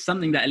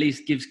something that at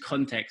least gives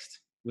context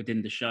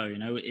within the show. You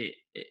know,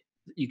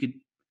 you could,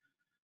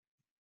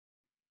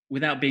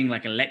 without being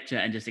like a lecture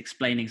and just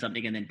explaining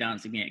something and then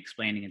dancing it,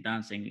 explaining and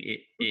dancing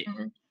it.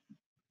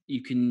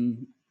 You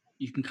can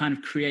kind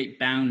of create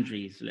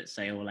boundaries, let's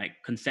say, or like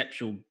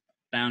conceptual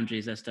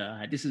boundaries as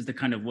to this is the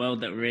kind of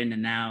world that we're in,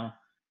 and now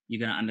you're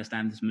going to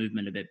understand this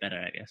movement a bit better,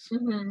 I guess.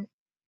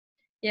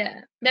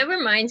 Yeah, that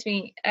reminds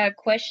me, a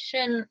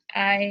question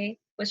I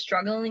was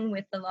struggling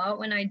with a lot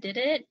when I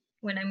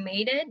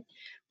made it,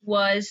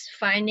 was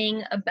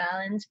finding a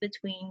balance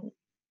between,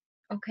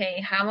 okay,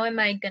 how am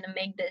I going to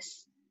make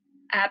this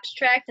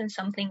abstract and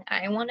something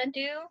I want to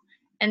do,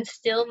 and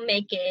still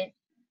make it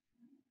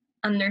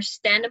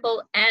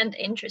understandable and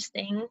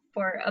interesting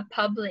for a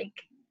public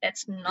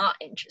that's not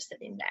interested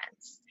in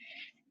dance.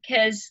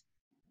 Because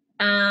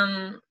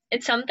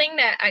it's something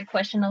that I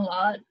question a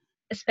lot,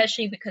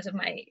 especially because of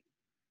my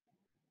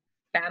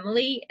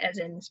family, as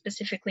in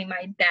specifically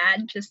my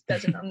dad just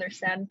doesn't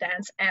understand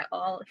dance at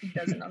all. He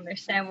doesn't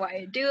understand why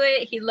I do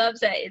it. He loves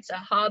that it's a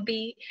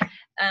hobby,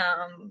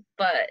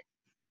 but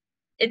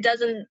it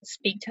doesn't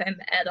speak to him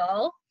at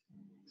all.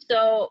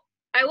 So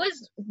I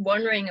was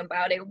wondering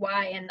about it,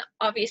 why, and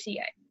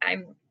obviously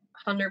I'm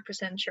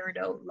 100% sure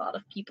though a lot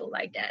of people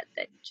like that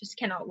just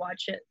cannot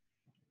watch a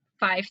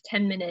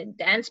 5-10 minute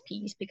dance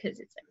piece because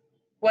it's like,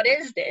 what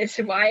is this?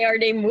 Why are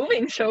they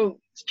moving so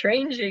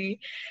strangely?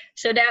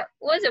 So that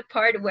was a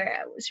part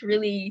where I was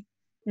really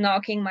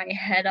knocking my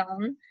head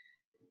on,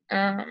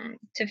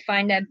 to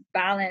find that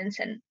balance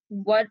and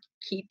what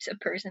keeps a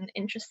person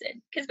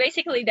interested. Because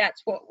basically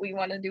that's what we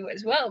want to do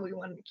as well. We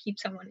want to keep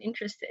someone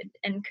interested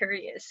and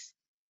curious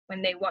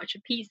when they watch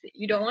a piece.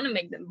 You don't want to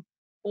make them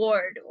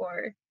bored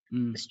or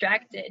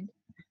distracted.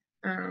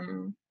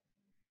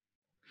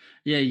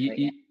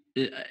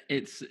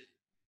 It's,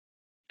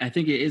 I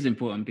think it is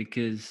important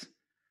because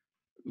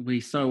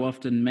we so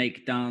often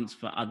make dance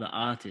for other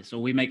artists,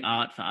 or we make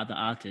art for other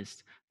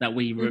artists, that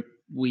we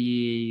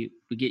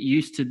get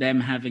used to them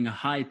having a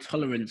high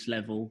tolerance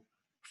level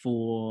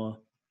for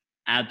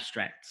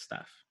abstract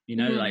stuff. You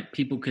know, like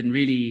people can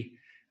really,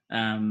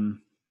 you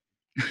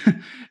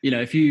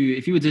know, if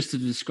you were just to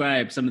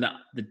describe some of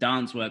the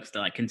dance works, that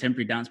like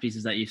contemporary dance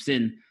pieces that you've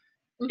seen,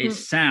 it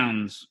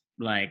sounds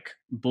like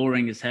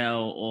boring as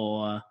hell,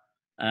 or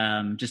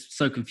just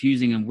so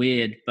confusing and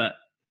weird. But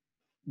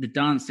the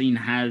dance scene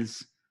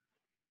has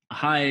a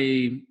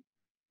high,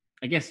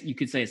 I guess you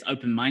could say it's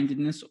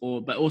open-mindedness,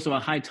 but also a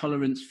high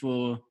tolerance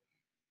for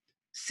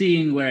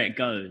seeing where it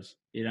goes,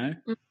 you know,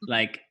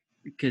 like,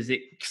 because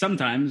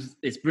sometimes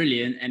it's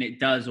brilliant and it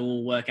does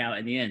all work out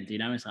in the end, you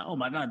know. It's like, oh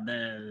my god,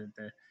 the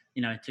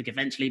you know, it took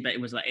eventually, but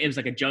it was like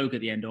a joke at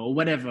the end or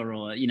whatever,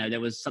 or you know, there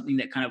was something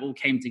that kind of all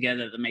came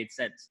together that made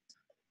sense.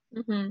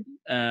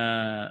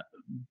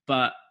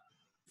 But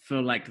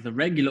for like the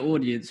regular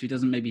audience who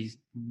doesn't maybe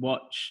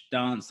watch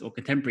dance or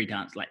contemporary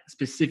dance, like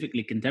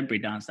specifically contemporary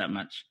dance, that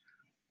much,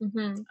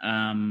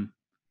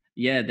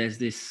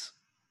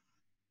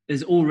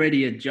 there's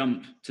already a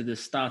jump to the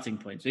starting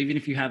point. So even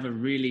if you have a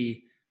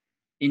really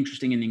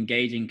interesting and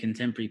engaging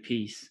contemporary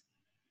piece,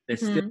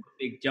 there's still a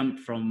big jump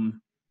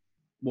from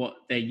what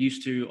they're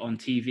used to on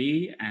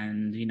TV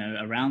and, you know,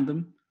 around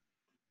them,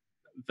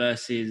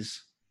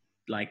 versus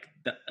like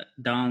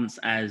dance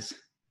as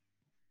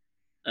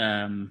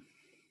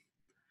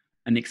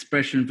an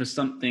expression for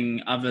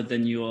something other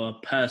than your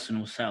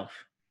personal self.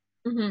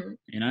 Mm-hmm.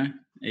 You know,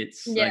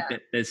 it's like Yeah.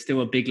 there's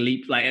still a big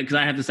leap. Like, because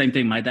I have the same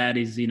thing. My dad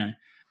is,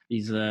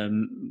 he's a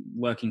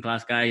working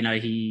class guy.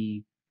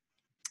 He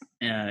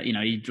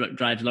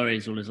drives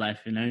lorries all his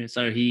life.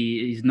 So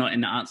he's not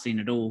in the art scene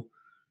at all.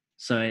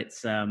 So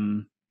it's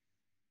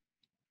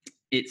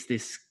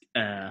this.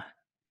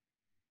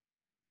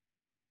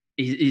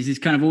 He's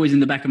kind of always in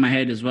the back of my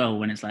head as well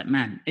when it's like,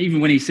 man,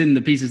 even when he's seen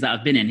the pieces that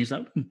I've been in, he's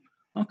like,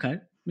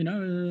 okay,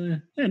 yeah,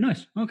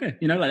 nice, okay,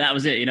 like that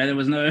was it. There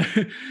was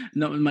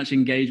not much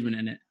engagement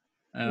in it.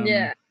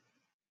 Yeah.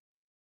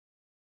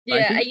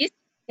 I used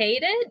to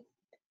hate it,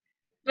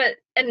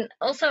 and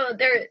also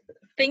there are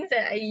things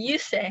that I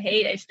used to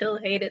hate. I still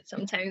hate it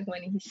sometimes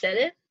when he said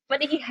it,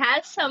 but he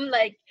has some,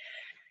 like,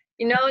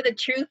 the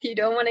truth you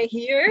don't want to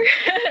hear.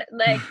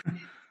 Like,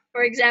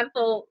 for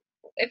example,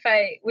 if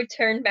I would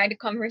turn back the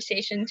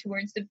conversation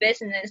towards the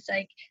business,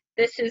 like,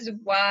 this is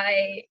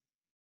why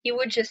he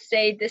would just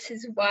say, this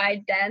is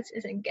why dance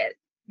isn't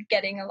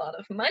getting a lot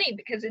of money,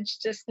 because it's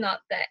just not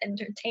that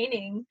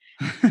entertaining.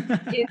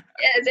 And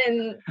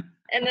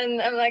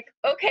then I'm like,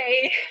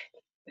 okay,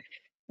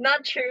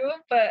 not true,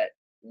 but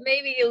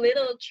maybe a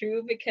little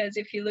true, because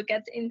if you look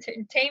at the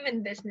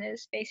entertainment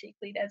business,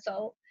 basically that's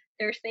all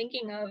they're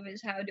thinking of,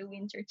 is how do we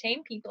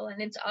entertain people,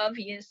 and it's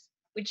obvious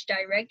which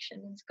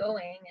direction it's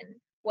going and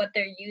what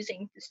they're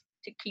using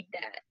to keep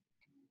that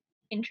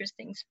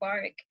interesting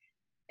spark.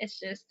 It's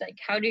just like,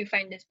 how do you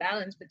find this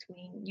balance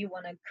between, you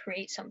want to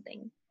create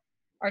something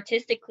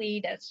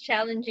artistically that's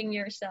challenging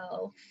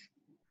yourself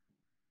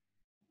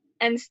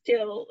and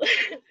still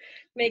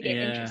make it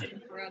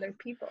interesting for other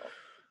people.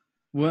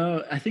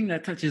 Well, I think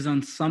that touches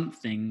on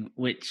something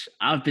which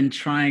I've been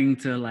trying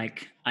to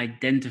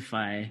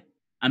identify.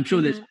 I'm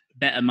sure there's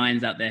better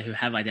minds out there who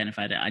have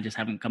identified it. I just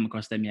haven't come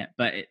across them yet.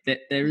 But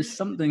there is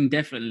something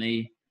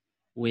definitely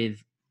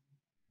with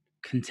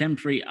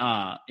contemporary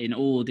art in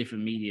all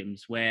different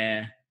mediums,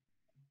 where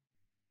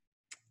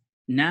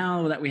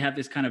now that we have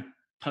this kind of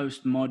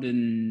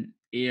postmodern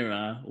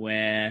era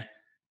where,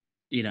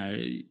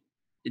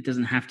 it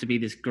doesn't have to be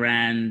this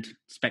grand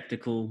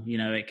spectacle,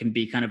 it can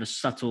be kind of a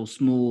subtle,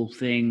 small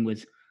thing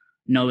with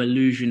no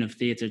illusion of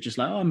theater, just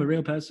like, oh, I'm a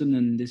real person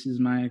and this is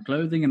my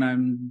clothing and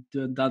I'm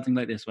dancing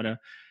like this, whatever.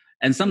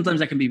 And sometimes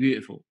that can be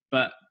beautiful,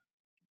 but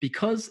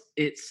because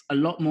it's a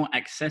lot more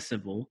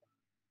accessible,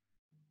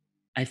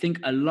 I think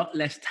a lot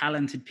less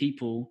talented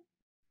people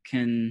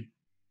can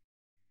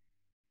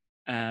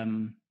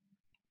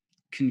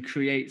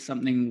create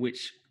something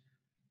which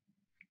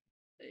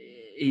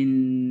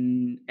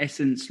in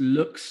essence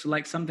looks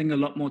like something a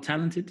lot more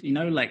talented,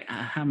 like,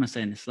 how am I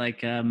saying this?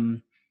 Like,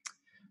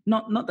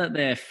 not that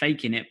they're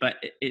faking it, but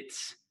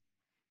it's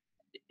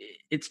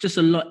just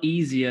a lot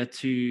easier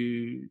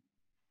to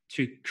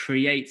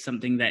create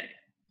something that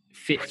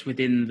fits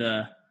within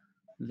the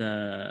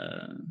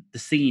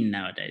scene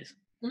nowadays.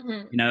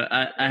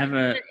 I have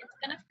it's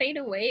gonna fade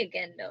away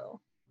again, though.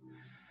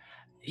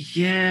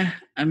 Yeah,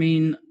 I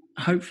mean,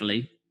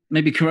 hopefully,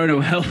 maybe Corona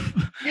will help.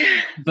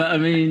 But I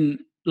mean,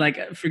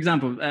 like, for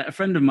example, a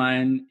friend of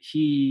mine,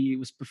 he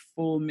was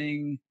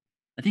performing.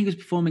 I think he was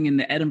performing in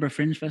the Edinburgh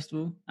Fringe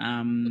Festival.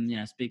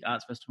 It's a big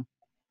arts festival,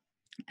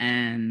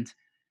 and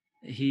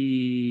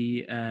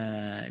he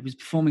was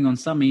performing on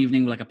some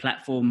evening, like a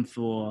platform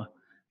for,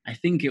 I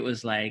think it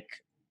was like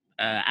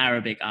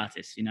Arabic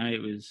artists.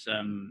 It was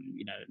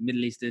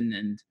Middle Eastern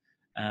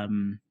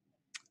and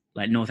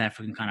like North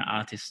African kind of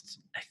artists,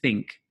 I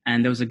think.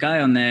 And there was a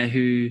guy on there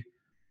who,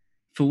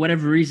 for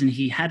whatever reason,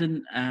 he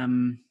hadn't,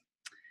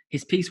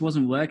 his piece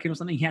wasn't working or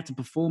something. He had to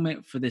perform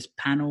it for this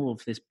panel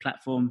of this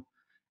platform.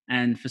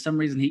 And for some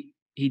reason,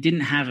 he didn't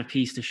have a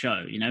piece to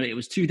show. It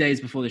was 2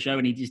 days before the show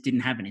and he just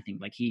didn't have anything.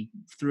 Like, he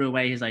threw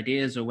away his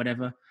ideas or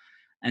whatever.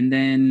 And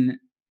then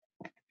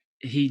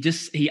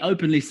he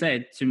openly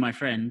said to my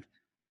friend,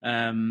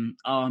 I'm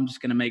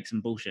just going to make some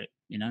bullshit.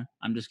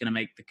 I'm just going to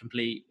make the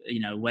complete,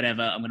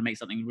 whatever. I'm going to make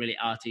something really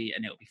arty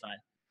and it'll be fine.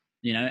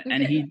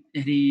 And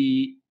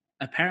he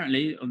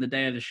apparently on the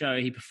day of the show,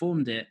 he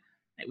performed it.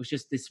 It was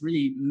just this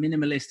really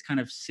minimalist kind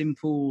of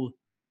simple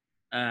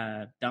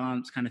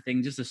dance kind of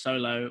thing, just a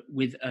solo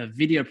with a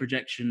video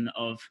projection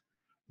of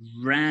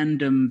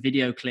random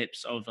video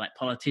clips of like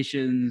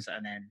politicians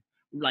and then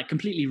like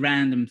completely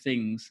random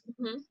things.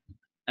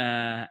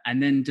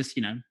 And then just,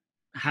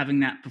 having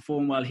that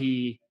perform while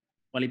he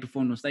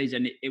performed on stage.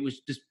 And it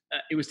was just,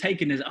 it was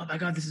taken as, oh my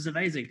God, this is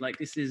amazing. Like,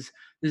 this is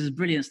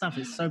brilliant stuff.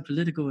 It's so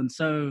political and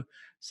so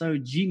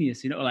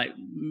genius, like,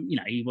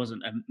 he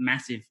wasn't a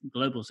massive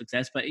global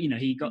success, but,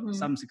 he got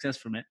some success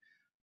from it.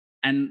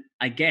 And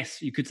I guess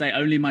you could say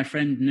only my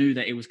friend knew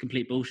that it was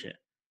complete bullshit,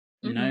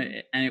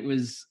 and it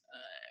was,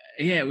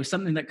 it was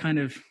something that kind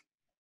of,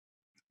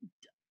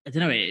 I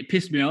don't know, it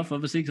pissed me off,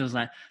 obviously, because I was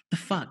like, the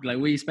fuck? Like,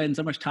 we spend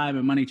so much time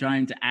and money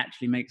trying to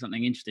actually make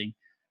something interesting,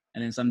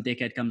 and then some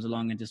dickhead comes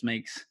along and just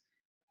makes,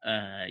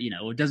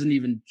 or doesn't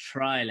even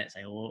try, let's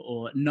say,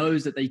 or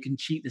knows that they can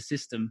cheat the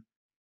system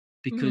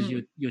because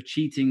you're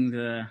cheating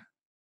the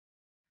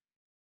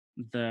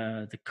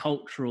the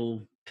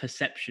cultural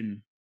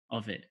perception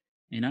of it,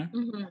 you know.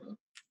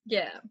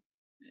 Yeah.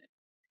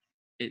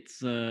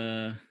 It's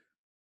I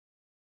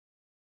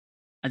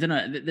don't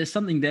know, there's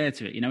something there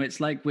to it, you know. It's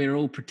like we're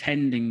all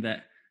pretending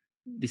that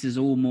this is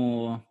all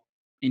more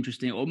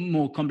interesting or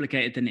more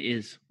complicated than it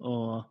is,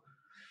 or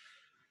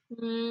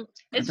I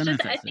It's don't know just,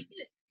 if that's it.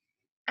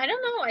 I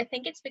don't know. I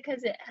think it's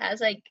because it has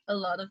like a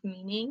lot of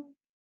meaning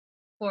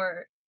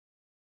for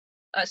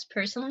us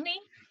personally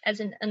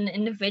as an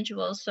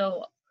individual.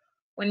 So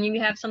when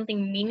you have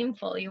something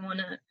meaningful, you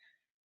wanna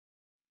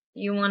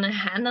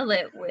handle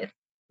it with,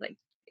 like,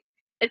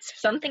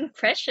 it's something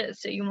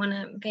precious. So you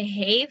wanna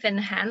behave and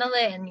handle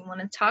it, and you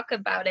wanna talk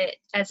about it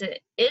as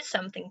it is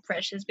something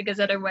precious, because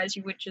otherwise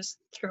you would just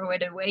throw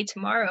it away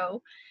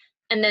tomorrow.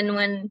 And then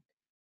when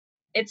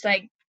it's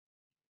like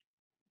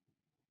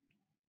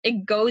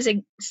it goes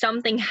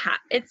something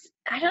it's,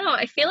 I don't know,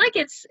 I feel like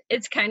it's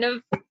kind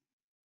of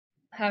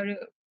how to,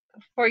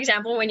 for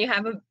example, when you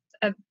have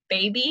a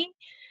baby,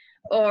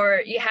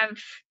 or you have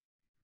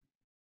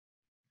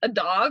a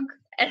dog,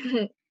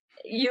 and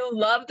you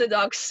love the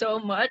dog so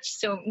much,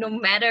 so no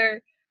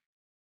matter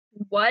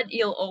what,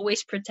 you'll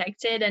always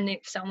protect it, and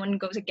if someone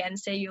goes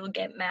against it, you'll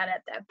get mad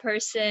at that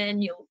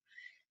person, you'll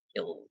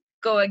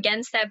go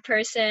against that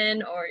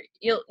person, or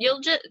you'll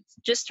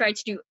just try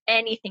to do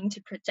anything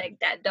to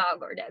protect that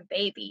dog or that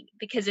baby,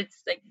 because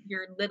it's like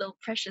your little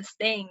precious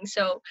thing.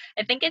 So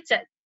I think it's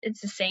the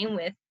same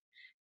with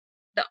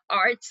the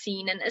art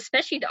scene, and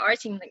especially the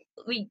art scene. Like,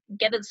 we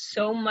get it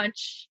so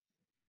much,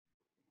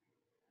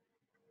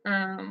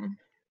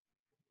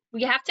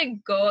 we have to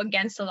go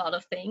against a lot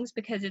of things,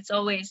 because you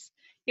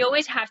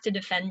always have to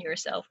defend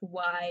yourself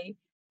why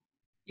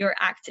you're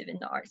active in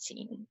the art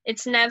scene.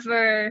 It's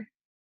never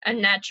a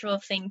natural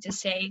thing to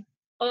say,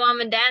 oh,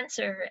 I'm a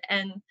dancer,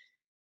 and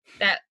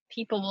that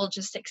people will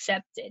just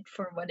accept it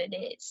for what it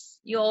is.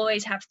 You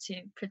always have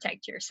to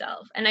protect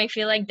yourself. And I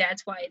feel like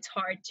that's why it's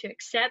hard to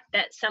accept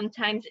that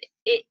sometimes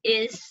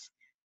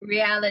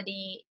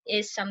reality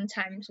is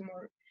sometimes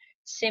more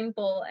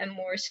simple and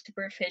more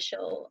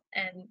superficial,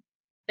 and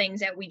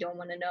things that we don't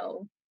want to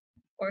know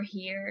or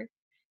hear.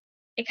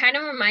 It kind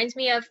of reminds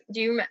me of,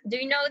 do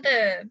you know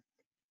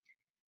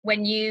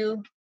when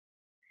you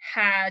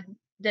had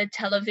the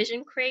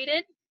television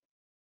created,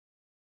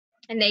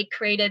 and they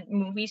created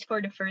movies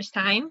for the first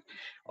time,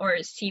 or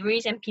a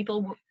series, and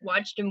people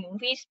watch the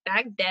movies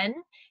back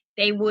then,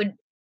 they would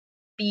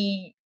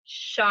be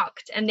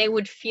shocked, and they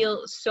would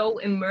feel so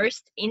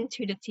immersed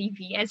into the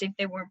TV as if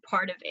they were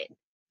part of it.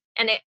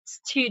 And it's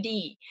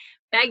 2D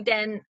back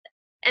then,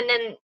 and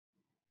then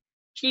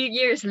few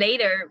years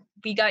later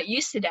we got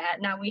used to that.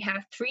 Now we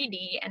have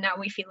 3D, and now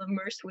we feel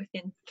immersed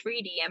within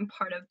 3D and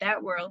part of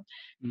that world.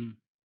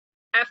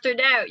 After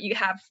that you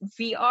have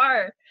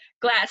VR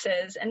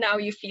glasses, and now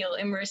you feel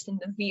immersed in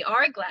the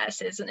VR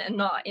glasses, and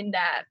not in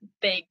that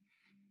big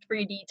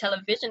 3D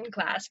television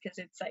glass, because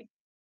it's like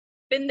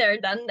been there,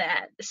 done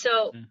that.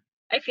 So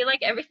I feel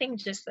like everything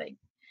just like,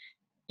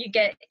 you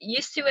get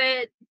used to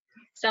it,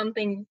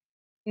 something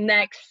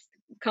next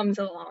comes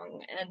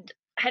along, and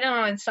I don't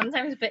know, it's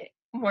sometimes a bit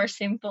more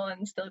simple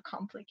and still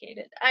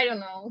complicated. I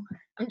don't know,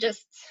 I'm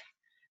just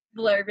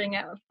blurbing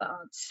out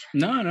thoughts.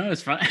 No,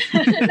 it's fine.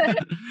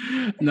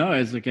 No,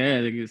 it's okay.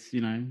 I think it's,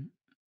 you know,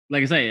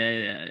 like I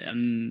say,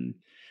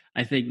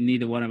 I think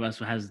neither one of us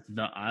has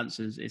the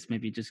answers. It's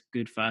maybe just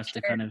good for us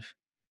to kind of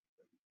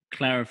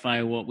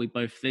clarify what we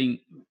both think.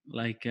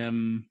 Like I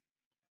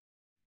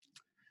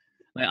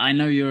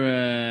know you're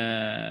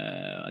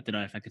I don't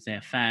know if I could say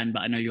a fan,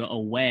 but I know you're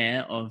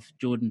aware of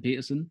Jordan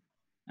Peterson.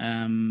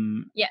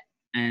 Yeah.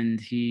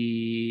 And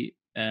he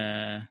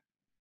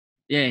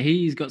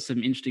he's got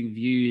some interesting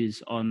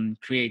views on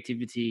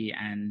creativity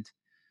and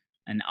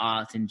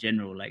art in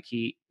general. Like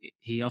he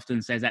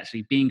often says,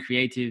 actually being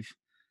creative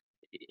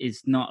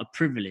is not a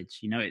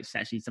privilege, you know, it's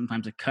actually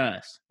sometimes a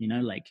curse, you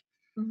know, like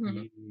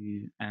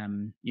you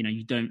know,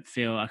 you don't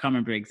feel, I can't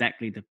remember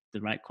exactly the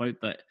right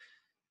quote, but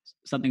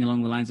something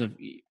along the lines of,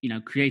 you know,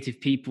 creative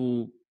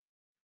people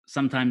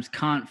sometimes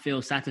can't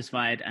feel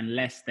satisfied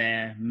unless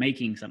they're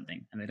making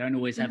something, and they don't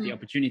always have the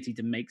opportunity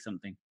to make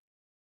something.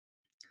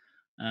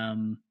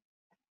 And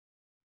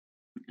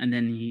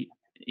then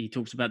he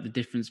talks about the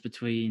difference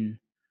between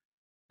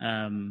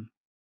you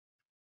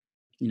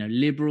know,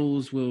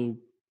 liberals will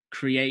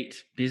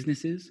create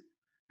businesses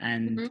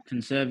and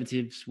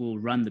conservatives will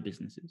run the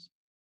businesses,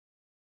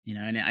 you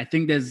know. And I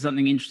think there's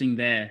something interesting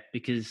there,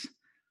 because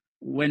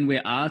when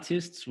we're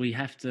artists, we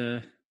have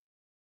to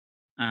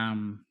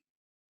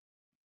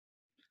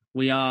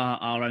we are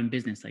our own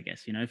business, I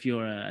guess, you know. If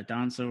you're a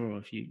dancer, or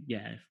if you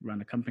run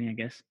a company, I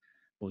guess,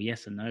 well,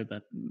 yes and no,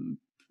 but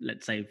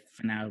let's say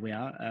for now we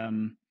are,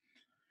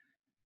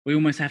 we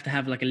almost have to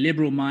have like a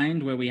liberal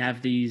mind, where we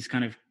have these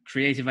kind of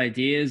creative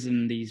ideas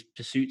and these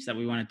pursuits that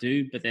we want to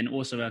do, but then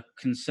also a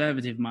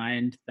conservative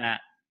mind that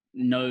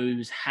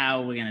knows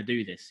how we're going to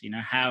do this, you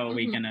know. How are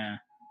we going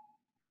to,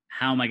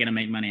 how am I going to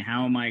make money?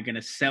 How am I going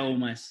to sell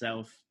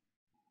myself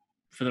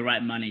for the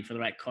right money, for the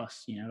right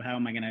cost? You know, how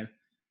am I going to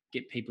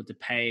get people to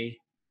pay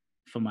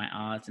for my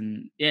art.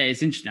 And yeah,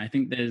 it's interesting. I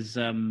think there's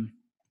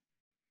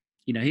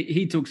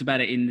he talks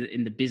about it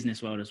in the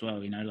business world as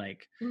well,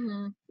 like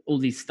all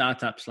these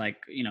startups, like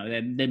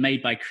they're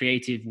made by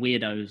creative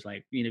weirdos,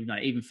 like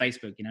like even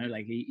Facebook,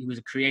 like he was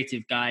a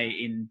creative guy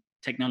in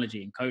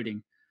technology and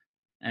coding,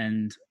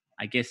 and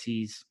I guess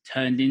he's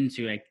turned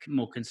into a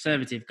more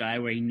conservative guy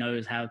where he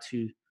knows how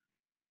to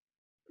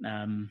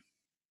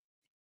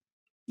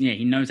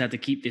he knows how to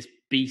keep this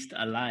beast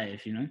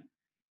alive.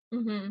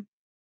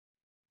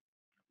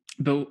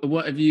 But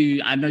what have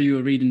you, I know you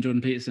were reading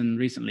Jordan Peterson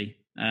recently.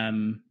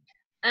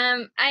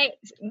 I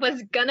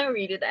was gonna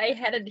read it. I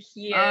had it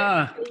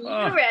here. You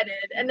read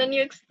it, and then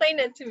you explained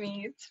it to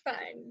me. It's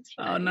fine.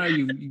 Oh no,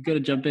 you got to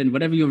jump in.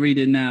 Whatever you're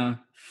reading now,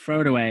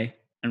 throw it away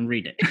and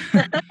read it.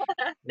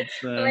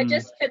 Well, I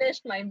just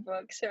finished my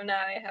book, so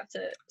now I have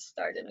to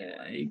start a new one.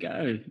 There you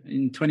go.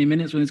 In 20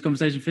 minutes, when this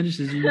conversation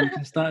finishes, you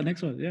can start the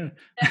next one. Yeah.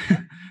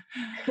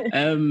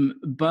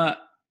 But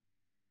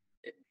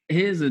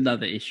here's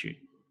another issue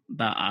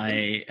that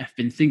I have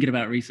been thinking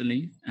about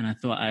recently, and I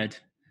thought I'd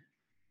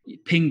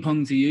ping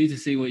pong to you to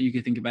see what you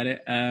could think about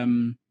it.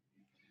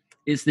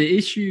 It's the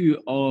issue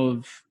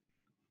of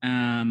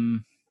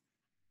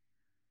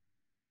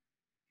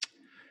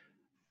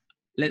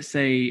let's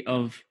say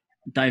of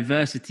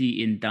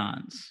diversity in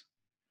dance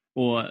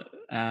or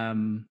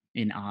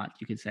in art,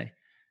 you could say.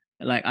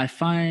 Like, I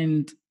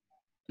find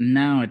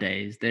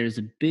nowadays there is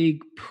a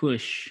big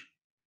push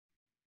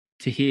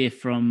to hear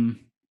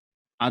from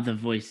other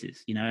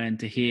voices, and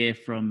to hear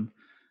from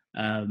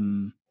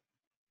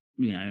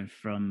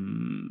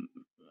from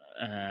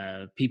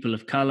people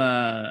of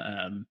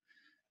color,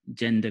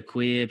 gender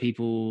queer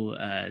people,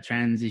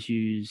 trans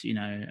issues,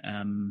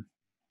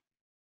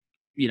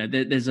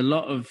 there's a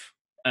lot of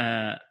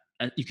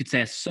you could say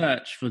a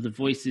search for the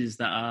voices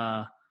that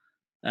are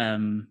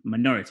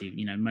minority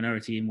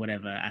in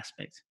whatever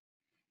aspect.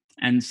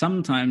 And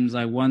sometimes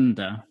I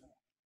wonder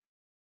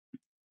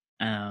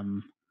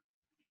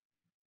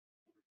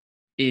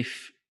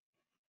if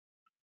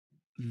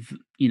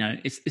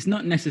it's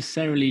not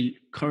necessarily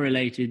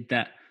correlated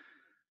that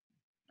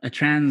a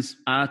trans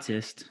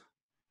artist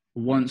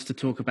wants to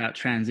talk about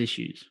trans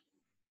issues,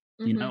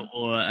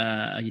 or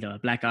a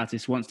black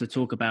artist wants to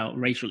talk about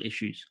racial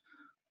issues.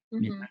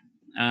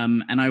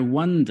 And I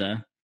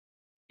wonder,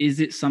 is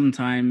it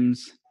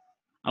sometimes,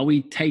 are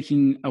we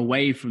taking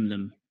away from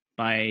them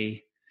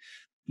by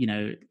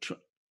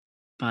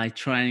by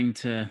trying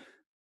to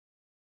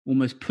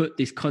almost put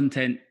this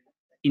content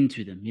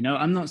into them?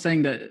 I'm not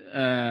saying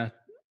that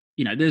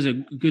there's a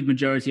good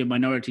majority of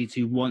minorities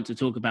who want to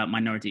talk about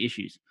minority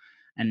issues,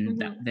 and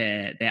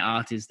that their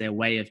art is their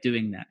way of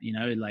doing that,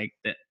 like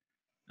that.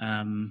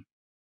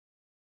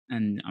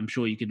 And I'm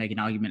sure you could make an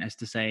argument as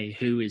to say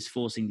who is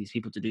forcing these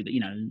people to do that.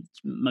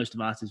 Most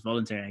of art is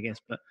voluntary, I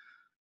guess,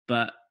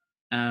 but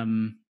I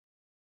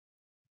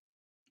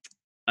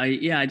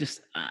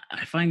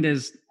find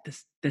there's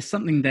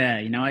something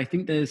there. I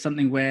think there's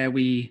something where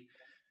we,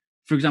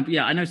 for example,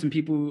 I know some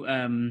people,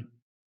 a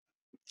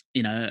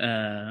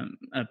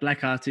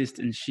black artist,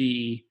 and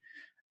she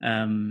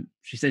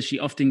says she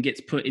often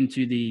gets put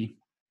into the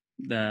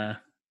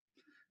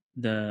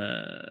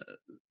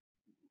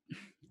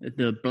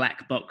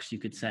black box, you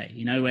could say,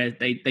 where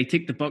they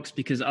tick the box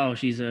because,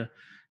 she's a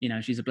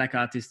black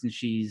artist, and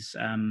she's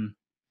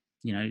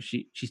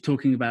she's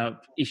talking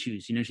about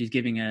issues, she's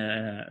giving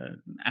a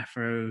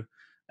Afro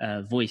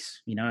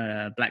voice,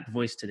 a black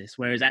voice to this,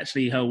 whereas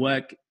actually her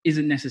work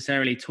isn't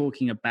necessarily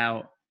talking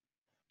about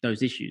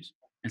those issues.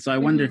 And so I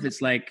wonder if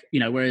it's like,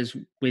 whereas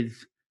with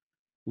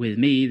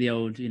me, the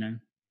old,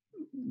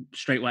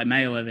 straight white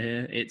male over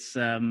here, it's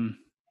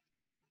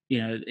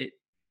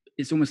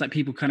it's almost like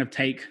people kind of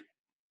take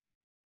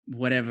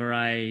whatever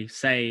I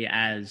say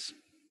as,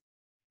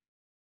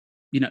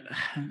 how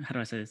do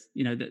I say this?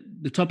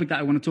 The topic that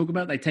I want to talk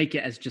about, they take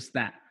it as just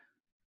that,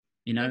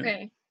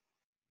 Okay.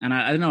 And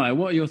I don't know,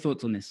 what are your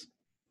thoughts on this?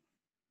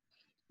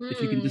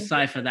 If you can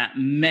decipher that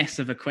mess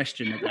of a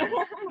question.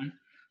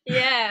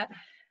 Yeah.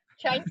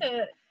 Trying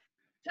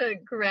to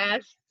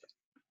grasp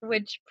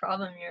which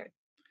problem you're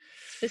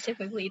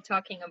specifically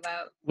talking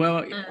about.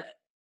 Well,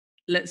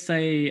 let's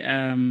say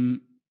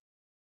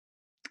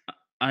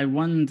I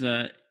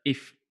wonder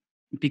if,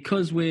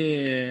 because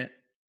we're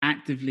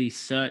actively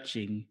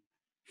searching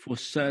for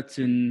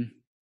certain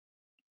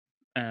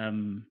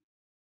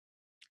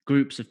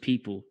groups of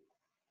people,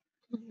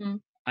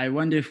 I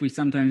wonder if we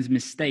sometimes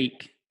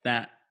mistake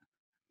that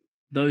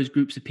those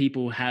groups of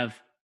people have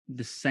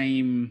the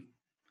same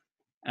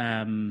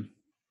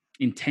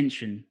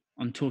intention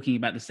on talking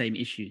about the same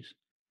issues.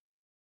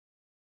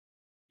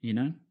 Do you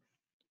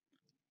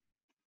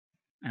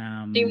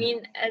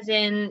mean as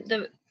in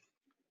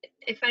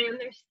if I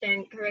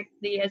understand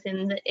correctly, as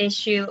in the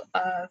issue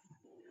of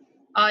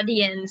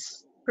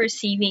audience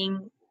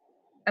perceiving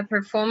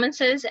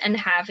performances and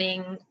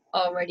having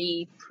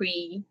already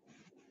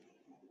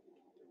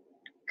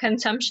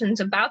pre-consumptions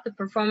about the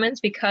performance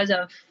because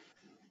of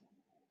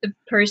the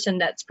person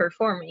that's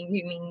performing?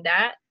 You mean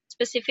that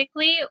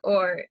specifically,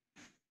 or?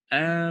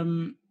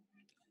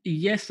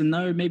 yes and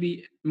no,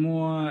 maybe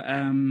more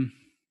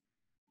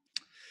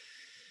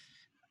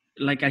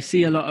like I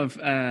see a lot of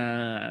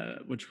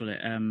what do you call it,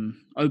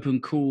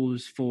 open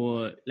calls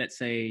for, let's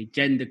say,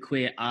 gender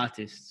queer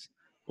artists,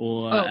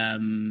 or Oh.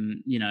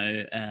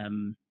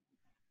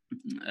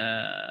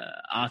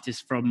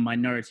 artists from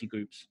minority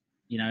groups,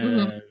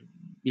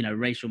 Mm-hmm.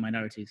 racial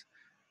minorities,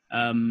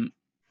 um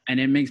and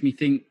it makes me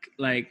think,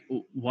 like,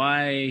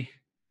 why,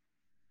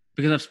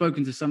 because I've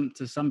spoken to some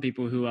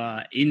people who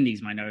are in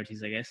these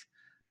minorities, I guess,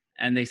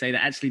 and they say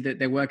that actually that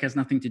their work has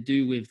nothing to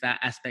do with that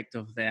aspect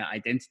of their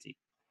identity.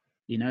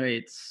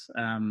 It's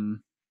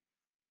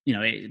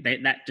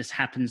that just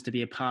happens to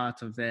be a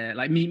part of their,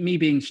 like, me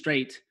being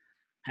straight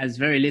has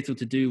very little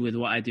to do with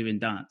what I do in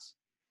dance.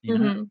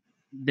 Mm-hmm.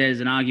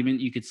 There's an argument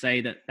you could say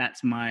that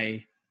that's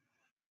my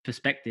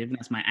perspective, and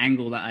that's my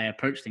angle that I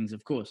approach things,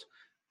 of course,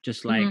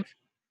 just Mm-hmm. like,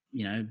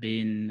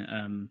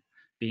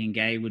 being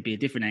gay would be a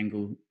different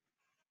angle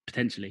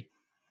potentially,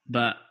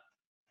 but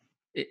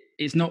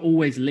it's not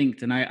always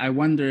linked, and I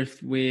wonder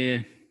if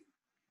we're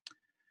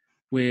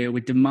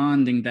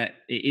demanding that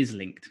it is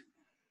linked.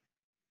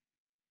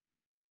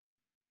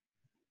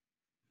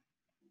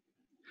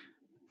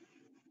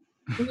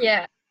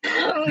 Yeah.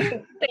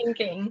 I'm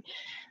thinking.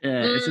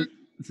 Yeah, Mm,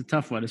 it's a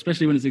tough one,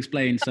 especially when it's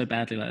explained so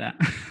badly like that.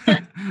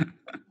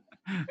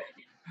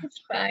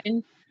 it's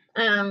fine.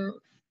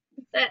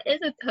 That is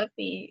a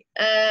toughie.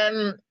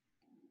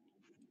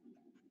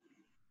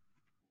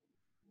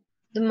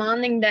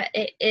 Demanding that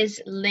it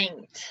is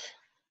linked.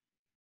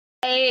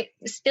 I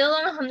still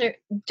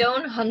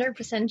don't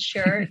 100%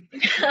 sure.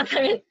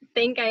 I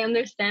think I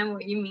understand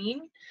what you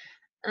mean.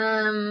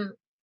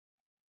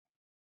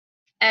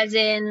 As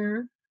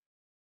in,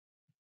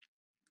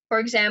 for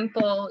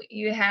example,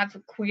 you have a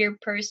queer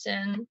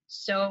person,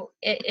 so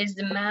it is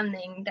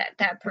demanding that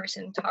that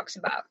person talks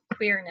about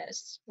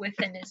queerness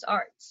within his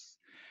arts.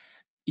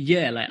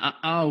 Yeah, like,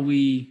 are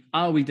we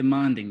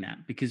demanding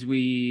that? Because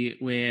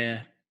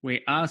we're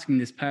asking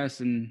this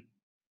person,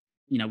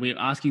 we're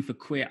asking for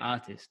queer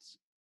artists.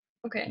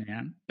 Okay.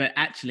 Yeah, but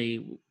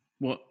actually,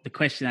 what the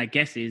question, I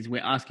guess, is,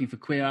 we're asking for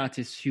queer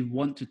artists who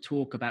want to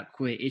talk about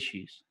queer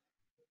issues.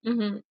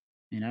 Mm-hmm.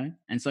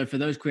 And so for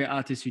those queer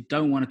artists who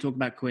don't want to talk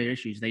about queer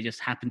issues, they just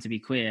happen to be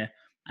queer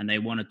and they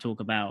want to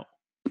talk about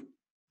Yeah.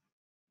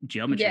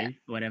 geometry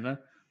or whatever.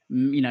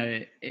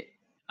 I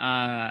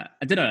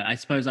don't know. I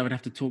suppose I would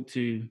have to talk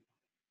to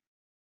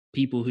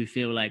people who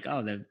feel like,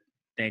 oh, they're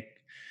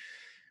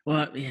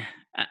well, yeah.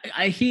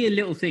 I hear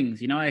little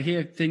things. I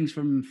hear things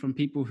from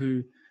people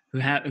who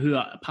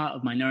are part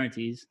of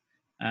minorities,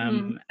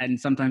 Mm. and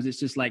sometimes it's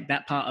just like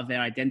that part of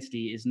their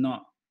identity is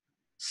not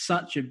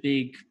such a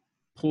big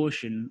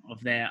portion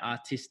of their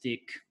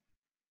artistic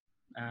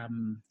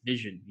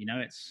vision.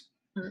 It's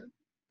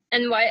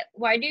And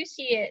why do you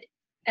see it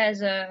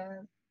as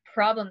a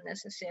problem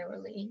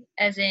necessarily?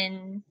 As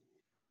in,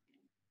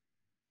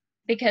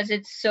 because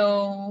it's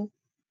so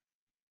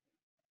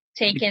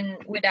taken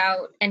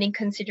without any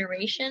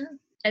consideration,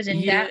 as in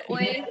yeah. that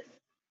way?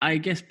 I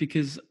guess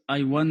because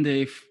I wonder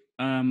if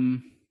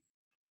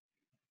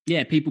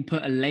people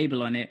put a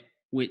label on it,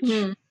 which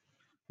Mm.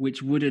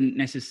 wouldn't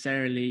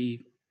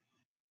necessarily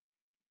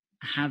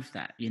have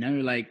that.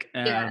 Like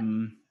Yeah,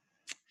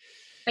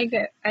 I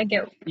get where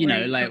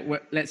you're like, coming.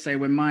 let's say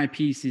when my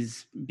piece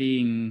is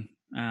being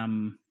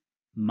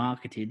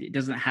marketed, it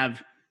doesn't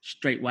have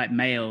straight white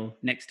male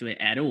next to it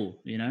at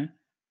all,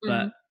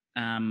 but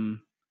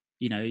Mm.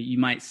 you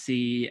might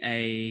see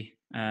a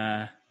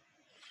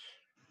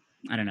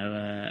I don't know,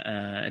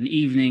 an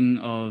evening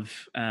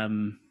of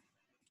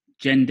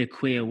gender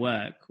queer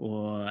work,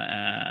 or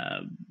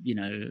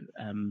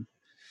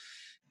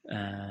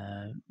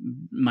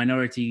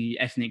minority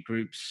ethnic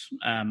groups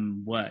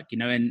work,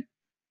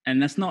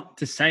 and that's not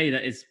to say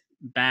that it's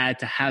bad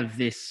to have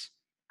this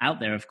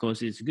out there. Of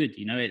course, it's good.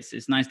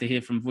 It's nice to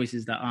hear from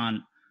voices that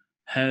aren't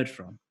heard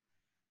from.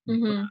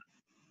 Mm-hmm.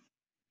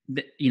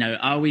 But,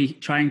 are we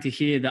trying to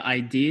hear the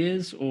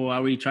ideas, or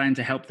are we trying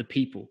to help the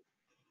people?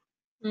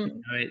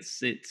 Mm.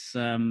 It's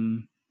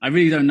I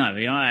really don't know.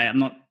 I'm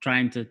not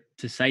trying to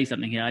say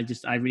something here. I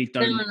really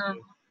No, don't no, no.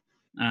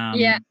 know.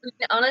 Yeah,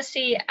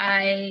 honestly,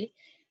 I'm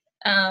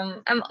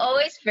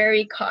always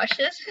very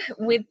cautious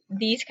with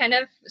these kind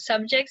of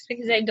subjects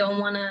because I don't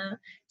want to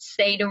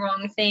say the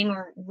wrong thing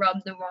or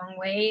rub the wrong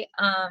way.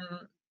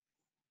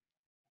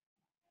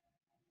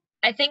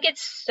 I think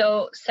it's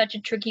such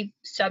a tricky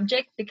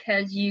subject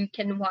because you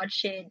can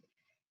watch it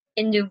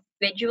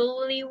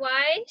individually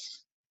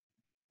wise,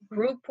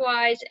 group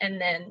wise, and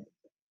then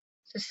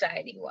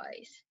society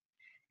wise.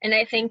 And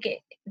I think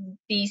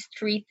these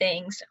three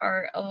things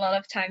are a lot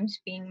of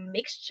times being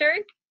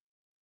mixtured,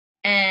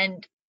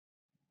 and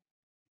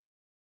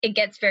it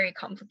gets very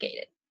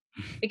complicated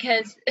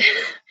because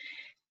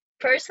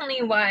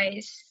personally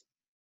wise,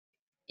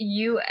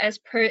 you as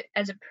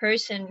a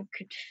person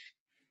could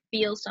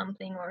feel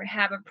something or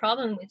have a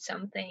problem with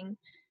something,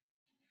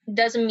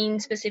 doesn't mean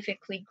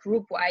specifically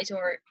group wise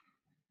or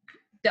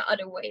the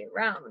other way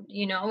around.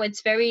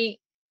 It's very,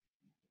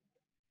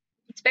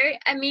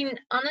 I mean,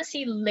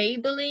 honestly,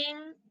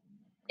 labeling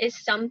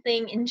is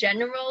something in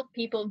general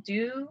people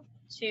do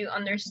to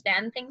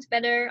understand things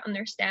better,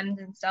 understand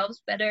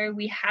themselves better.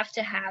 We have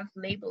to have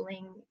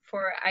labeling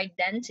for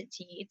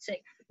identity. It's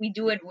like we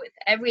do it with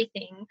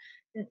everything.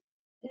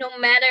 No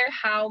matter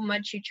how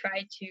much you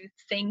try to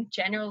think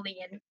generally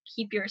and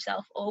keep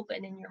yourself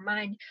open in your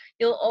mind,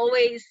 you'll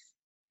always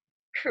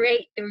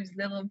create those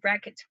little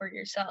brackets for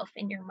yourself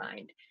in your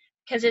mind,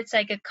 because it's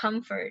like a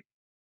comfort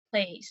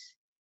place.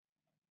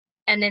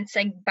 And it's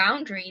like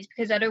boundaries,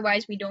 because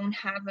otherwise we don't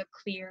have a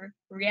clear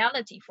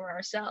reality for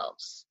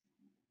ourselves.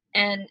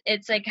 And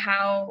it's like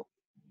how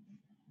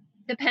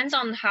depends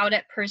on how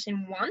that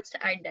person wants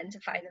to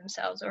identify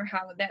themselves, or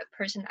how that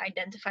person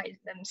identifies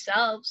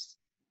themselves,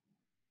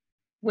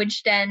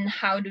 which then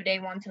how do they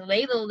want to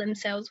label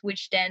themselves,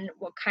 which then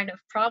what kind of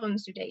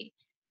problems do they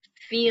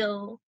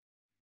feel,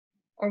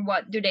 or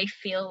what do they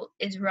feel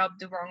is rubbed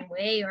the wrong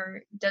way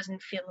or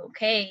doesn't feel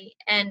okay.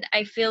 And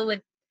I feel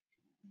with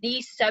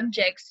these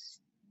subjects,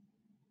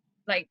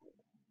 like,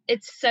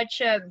 it's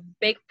such a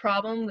big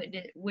problem with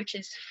it, which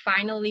is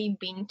finally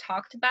being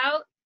talked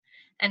about,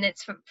 and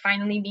it's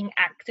finally being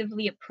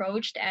actively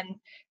approached, and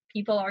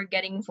people are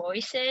getting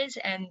voices,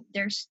 and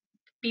there's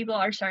people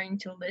are starting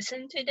to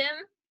listen to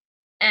them.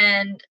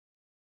 And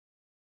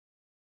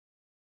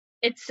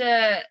it's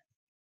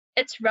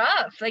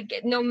rough.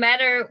 Like, no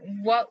matter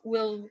what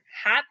will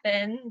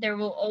happen, there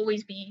will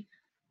always be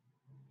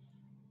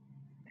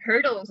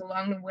hurdles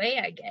along the way,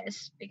 I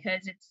guess,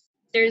 because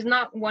there's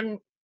not one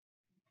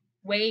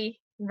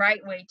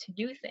right way to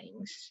do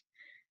things.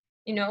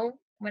 You know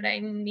what I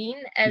mean?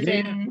 As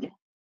in,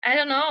 I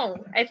don't know.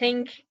 I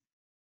think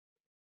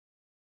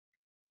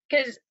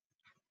because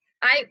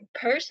I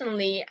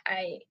personally,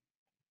 I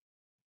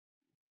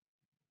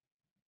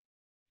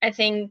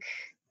think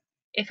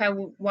if I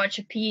would watch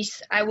a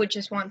piece, I would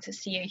just want to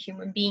see a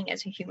human being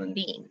as a human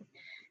being,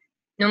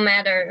 no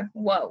matter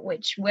what,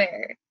 which,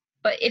 where.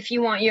 But if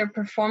you want your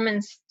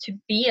performance to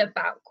be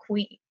about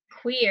queer,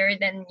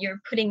 then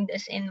you're putting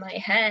this in my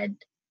head.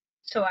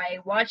 So I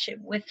watch it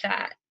with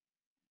that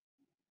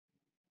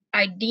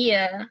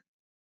idea.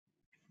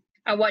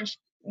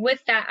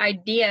 With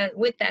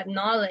that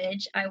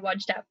knowledge, I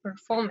watch that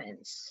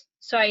performance.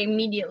 So I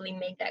immediately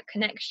make that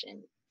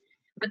connection.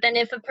 But then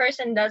if a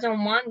person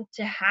doesn't want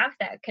to have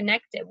that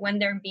connected when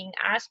they're being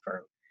asked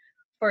for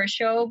a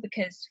show,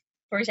 because,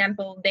 for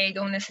example, they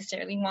don't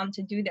necessarily want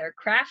to do their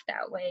craft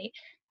that way,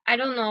 I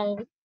don't know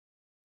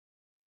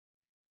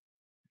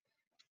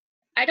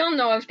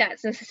if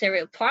that's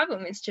necessarily a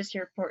problem. It's just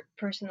your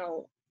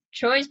personal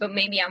choice, but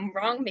maybe I'm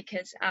wrong,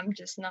 because I'm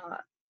just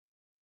not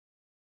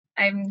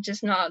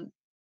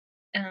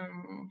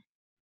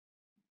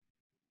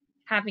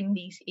having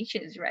these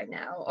issues right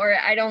now, or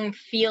I don't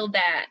feel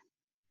that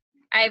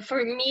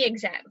for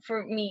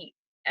me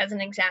as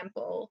an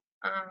example,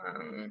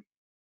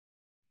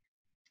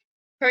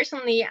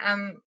 personally,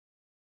 I'm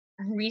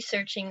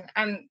researching.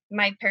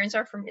 My parents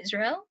are from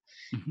Israel,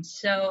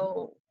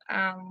 so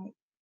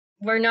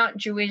we're not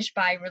Jewish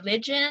by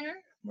religion.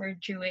 We're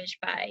Jewish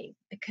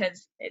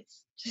because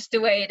it's just the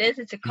way it is.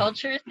 It's a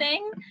culture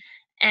thing,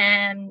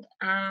 and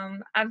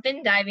I've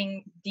been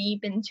diving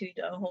deep into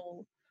the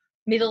whole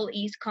Middle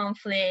East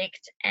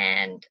conflict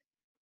and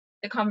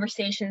the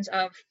conversations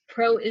of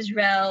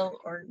pro-Israel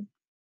or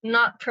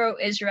not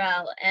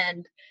pro-Israel,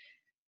 and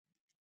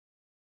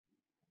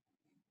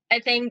I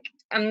think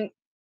I'm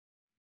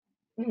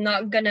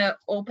not gonna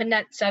open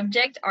that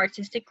subject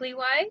artistically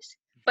wise,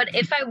 but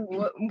if I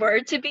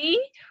were to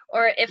be,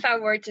 or if I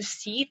were to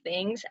see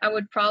things, I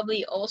would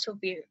probably also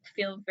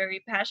feel very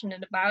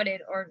passionate about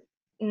it, or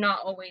not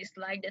always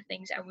like the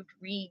things I would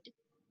read.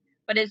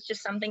 But it's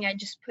just something I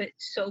just put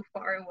so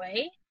far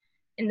away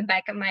in the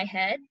back of my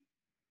head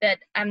that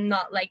I'm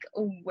not like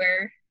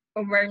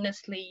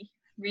awarenessly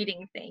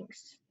reading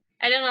things.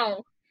 I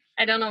don't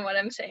know what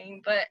I'm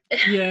saying, but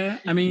yeah,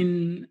 I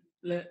mean,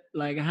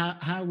 like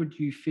how would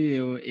you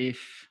feel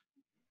if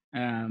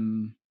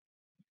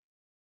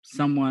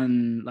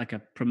someone like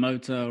a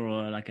promoter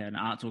or like an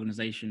arts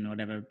organization or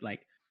whatever,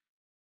 like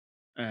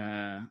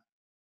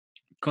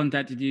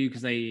contacted you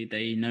because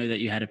they know that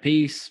you had a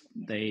piece,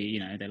 they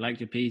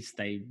liked your piece,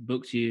 they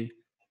booked you,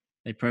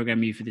 they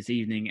program you for this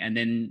evening, and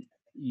then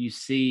you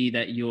see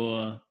that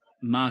you're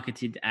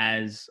marketed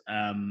as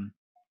a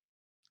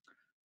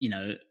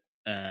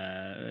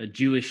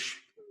Jewish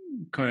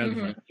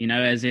choreographer,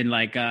 as in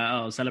like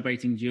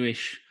celebrating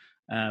Jewish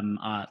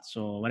arts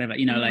or whatever,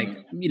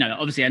 like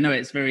obviously I know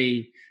it's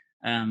very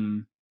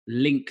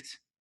linked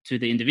to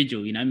the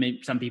individual.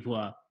 Maybe some people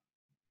are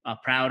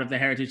proud of their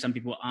heritage, some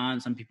people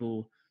aren't, some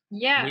people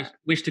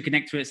wish to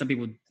connect to it, some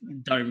people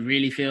don't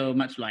really feel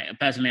much. Like,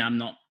 personally,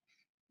 I'm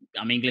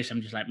English,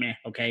 I'm just like, meh,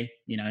 okay,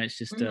 it's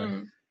just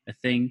a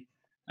thing.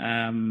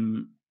 But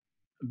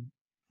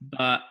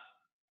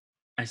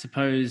I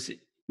suppose,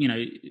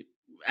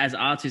 as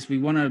artists, we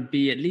want to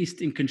be at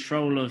least in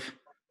control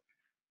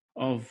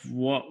of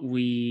what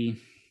we,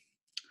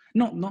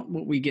 not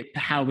what we get,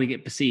 how we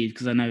get perceived,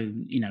 because I know,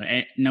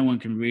 no one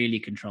can really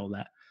control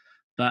that.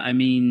 But I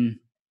mean,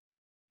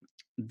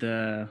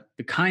 the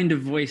kind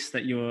of voice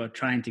that you're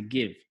trying to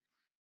give,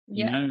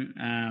 you Yeah.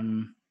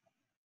 know.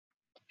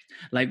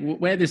 Like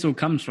where this all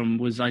comes from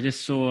was I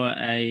just saw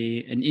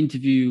an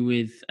interview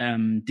with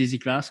Dizzy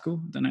Rascal.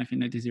 Don't know if you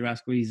know Dizzy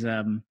Rascal. He's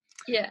grime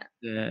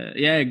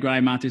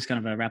artist,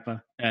 kind of a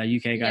rapper,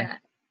 UK guy. Yeah.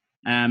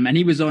 And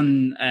he was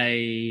on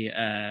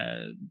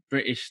a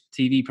British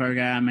TV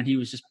program, and he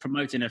was just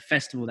promoting a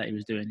festival that he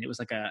was doing. It was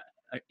like a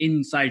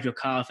inside your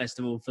car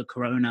festival for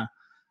Corona,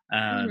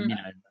 you know,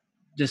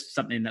 just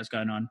something that's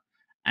going on.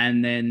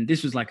 And then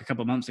this was like a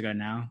couple of months ago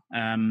now.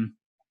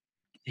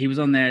 He was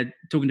on there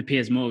talking to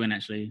Piers Morgan,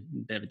 actually, a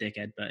bit of a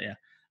dickhead, but yeah.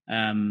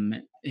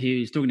 He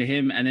was talking to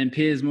him, and then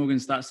Piers Morgan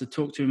starts to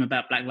talk to him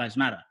about Black Lives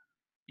Matter,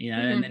 you know,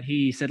 and then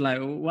he said, like,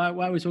 why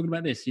are we talking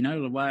about this? You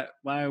know, why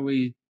are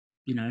we,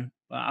 you know,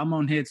 I'm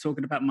on here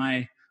talking about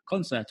my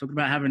concert, talking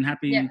about having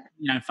happy, you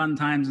know, fun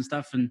times and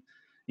stuff, and,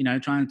 you know,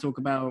 trying to talk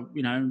about,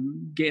 you know,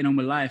 getting on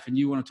with life, and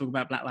you want to talk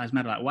about Black Lives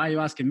Matter. Like, why are you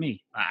asking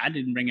me? I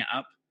didn't bring it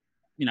up.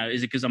 You know,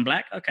 is it because I'm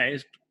black? Okay,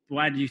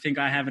 why do you think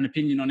I have an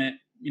opinion on it?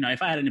 You know,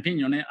 if I had an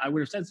opinion on it, I would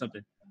have said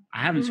something.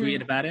 I haven't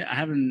tweeted about it. I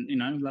haven't, you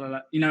know, blah, blah,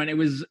 blah. You know, and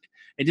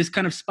it just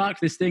kind of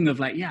sparked this thing of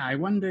like, yeah, I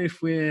wonder if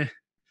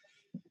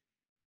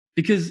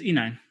because, you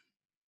know,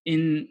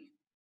 in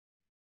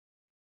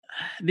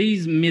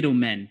these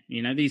middlemen,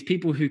 you know, these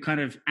people who kind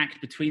of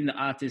act between the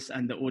artist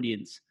and the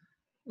audience,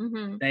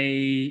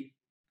 they,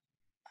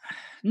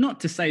 not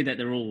to say that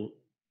they're all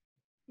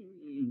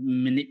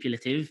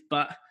manipulative,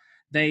 but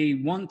they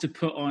want to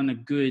put on a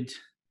good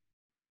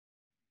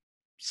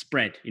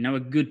spread, you know, a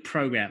good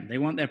program. They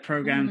want their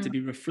program to be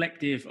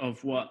reflective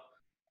of what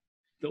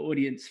the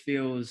audience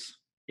feels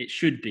it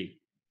should be.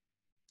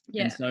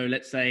 And so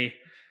let's say,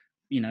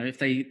 you know, if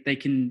they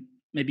can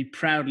maybe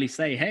proudly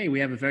say, hey, we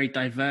have a very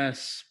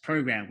diverse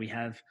program. We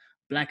have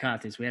black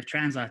artists, we have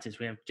trans artists,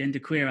 we have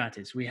genderqueer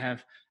artists, we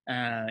have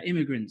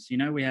immigrants, you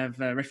know, we have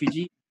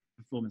refugee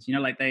performance, you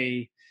know, like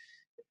they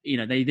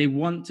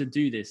want to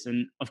do this.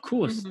 And of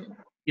course,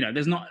 you know,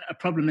 there's not a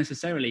problem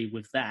necessarily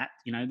with that.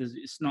 You know,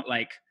 it's not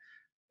like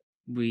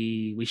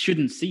we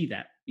shouldn't see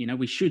that, you know,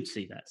 we should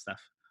see that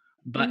stuff.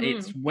 But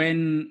it's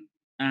when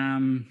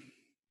I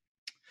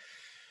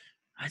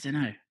don't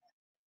know.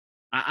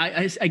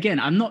 I again,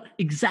 I'm not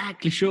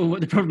exactly sure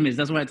what the problem is.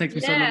 That's why it takes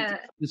me so long to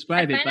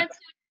describe it. But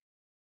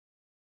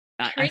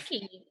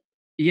tricky.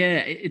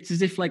 It's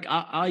as if like,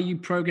 are you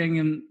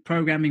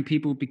programming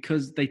people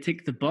because they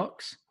tick the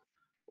box,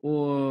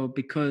 or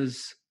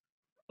because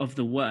of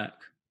the work?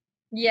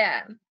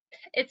 Yeah,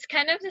 it's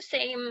kind of the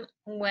same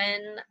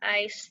when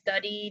I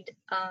studied.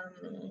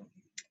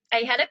 I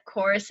had a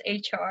course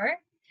HR,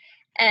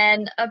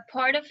 and a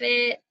part of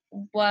it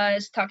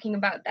was talking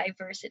about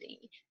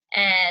diversity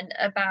and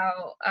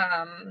about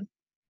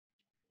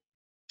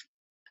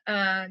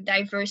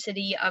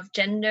diversity of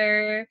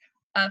gender,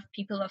 of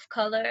people of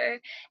color.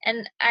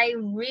 And I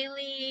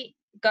really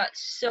got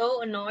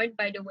so annoyed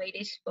by the way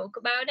they spoke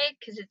about it,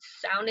 because it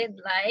sounded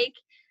like,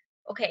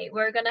 okay,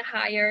 we're going to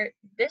hire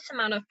this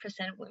amount of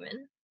percent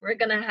women, we're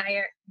going to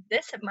hire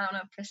this amount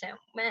of percent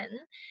men,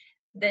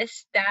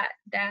 this, that,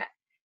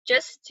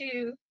 just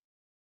to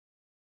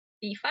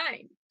be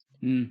fine,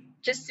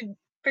 just to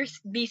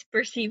be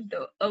perceived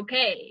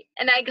okay.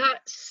 And I got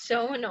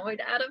so annoyed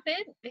out of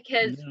it,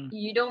 because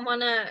you don't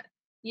want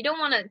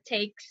to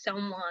take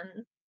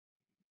someone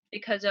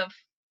because of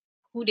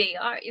who they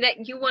are. Like,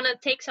 you want to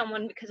take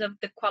someone because of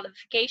the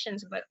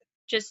qualifications, but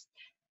just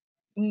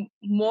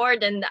more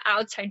than the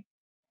outside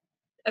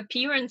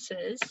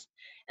appearances.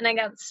 And I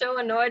got so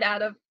annoyed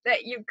out of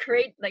that. You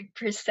create like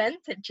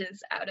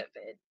percentages out of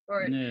it,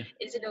 or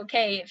is it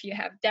okay if you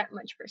have that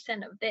much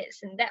percent of this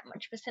and that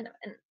much percent of,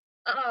 and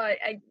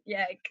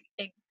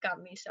it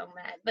got me so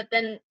mad. But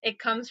then it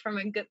comes from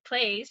a good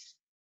place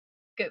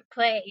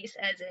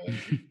as in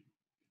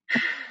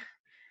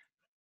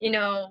you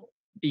know.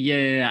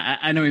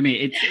 I know what you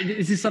mean.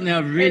 This is something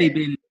I've really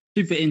been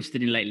super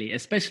interested in lately,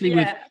 especially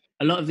with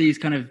a lot of these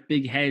kind of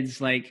big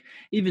heads, like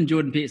even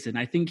Jordan Peterson.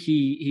 I think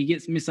he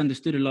gets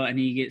misunderstood a lot, and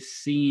he gets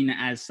seen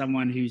as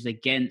someone who's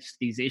against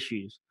these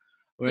issues,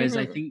 whereas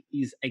I think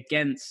he's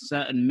against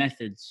certain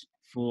methods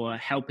for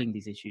helping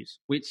these issues,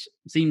 which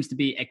seems to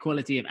be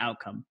equality of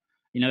outcome.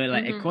 You know,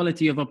 like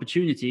equality of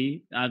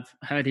opportunity, I've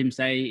heard him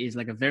say, is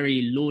like a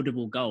very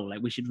laudable goal.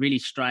 Like, we should really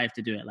strive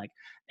to do it. Like,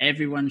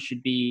 everyone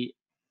should be,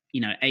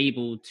 you know,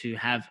 able to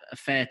have a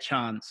fair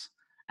chance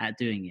at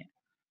doing it.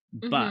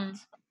 But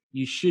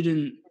you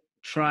shouldn't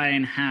try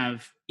and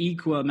have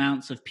equal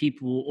amounts of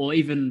people, or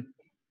even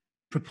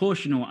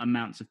proportional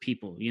amounts of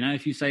people. You know,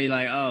 if you say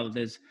like, oh,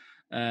 there's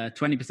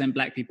 20%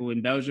 black people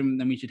in Belgium,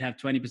 then we should have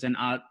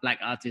 20% black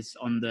artists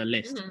on the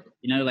list.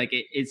 You know, like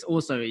it's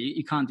also,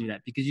 you can't do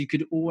that, because you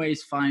could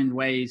always find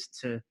ways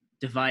to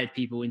divide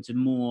people into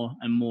more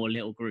and more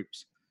little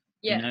groups.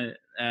 You know,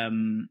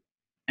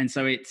 and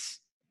so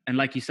and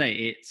like you say,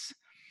 it's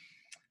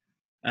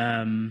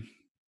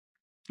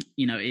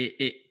you know,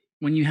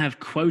 when you have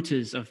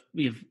quotas of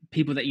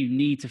people that you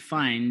need to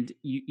find,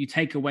 you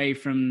take away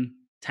from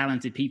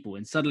talented people,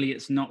 and suddenly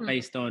it's not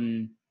based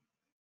on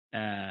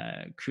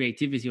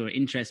creativity or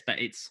interest, but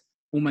it's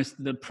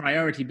almost the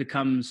priority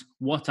becomes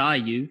what are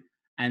you,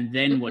 and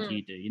then what do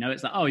you do?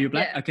 It's like, oh, you're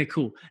black. Yeah. Okay,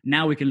 cool.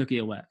 Now we can look at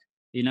your work.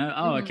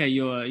 Oh, okay,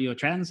 you're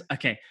trans.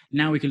 Okay,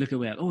 now we can look at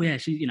work. Oh yeah,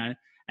 she, and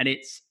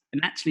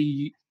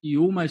actually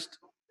you almost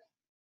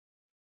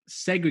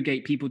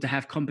segregate people to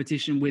have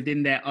competition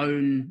within their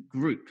own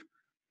group.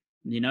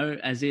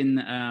 As in,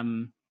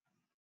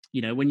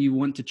 when you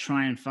want to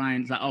try and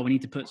find like, oh, we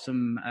need to put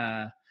some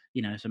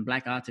some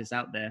black artists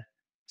out there.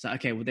 So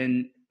okay, well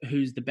then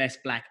who's the best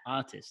black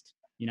artist?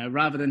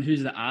 Rather than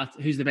who's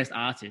the best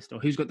artist or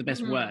who's got the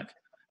best work.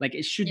 Like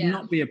it should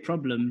not be a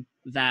problem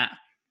that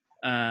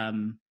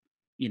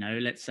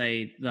let's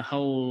say the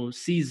whole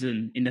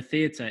season in the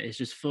theater is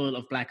just full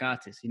of black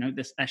artists.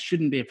 That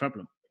shouldn't be a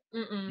problem.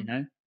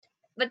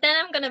 But then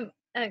I'm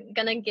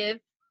gonna give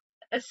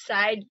a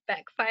side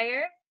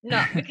backfire,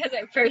 not because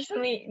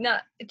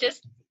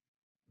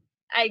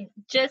I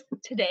just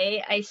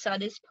today I saw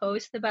this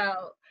post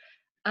about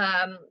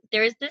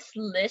there is this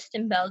list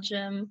in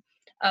Belgium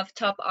of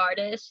top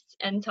artists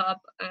and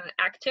top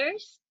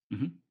actors,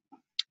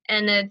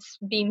 and it's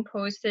being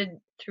posted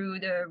through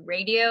the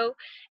radio,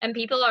 and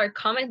people are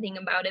commenting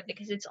about it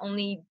because it's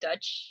only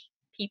Dutch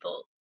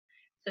people.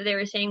 So they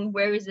were saying,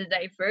 where is the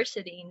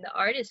diversity in the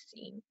artist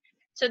scene?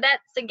 So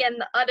that's again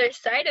the other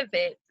side of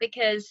it,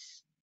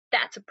 because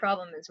that's a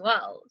problem as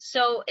well.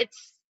 So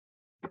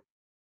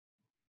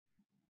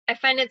I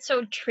find it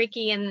so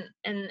tricky, and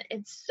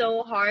it's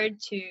so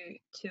hard to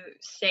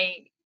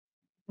say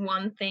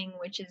one thing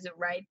which is the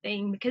right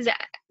thing, because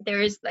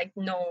there isn't like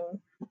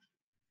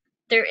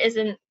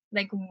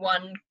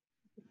one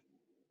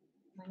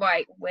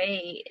right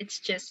way. It's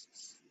just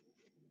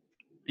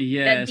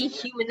that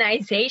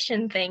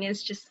dehumanization thing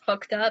is just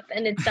fucked up,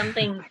 and it's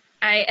something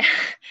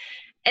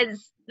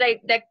it's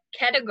like that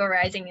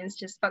categorizing is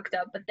just fucked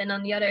up. But then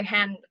on the other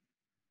hand,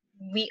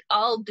 we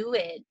all do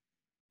it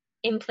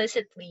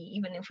implicitly,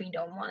 even if we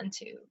don't want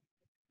to.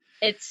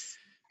 It's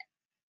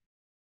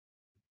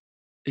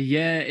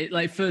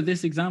like for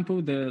this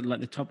example,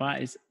 the top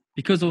artist,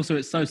 because also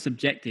it's so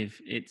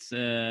subjective, it's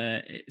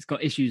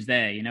got issues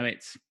there.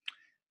 It's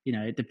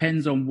it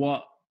depends on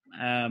what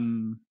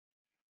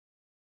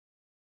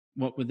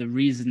were the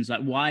reasons,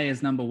 like why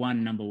is number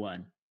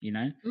one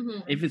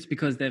if it's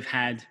because they've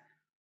had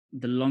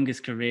the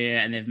longest career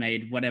and they've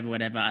made whatever,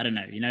 I don't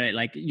know,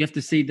 like you have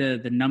to see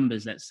the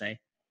numbers, let's say.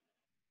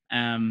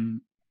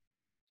 And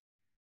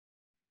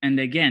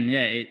again,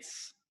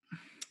 it's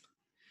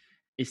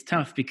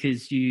tough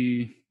because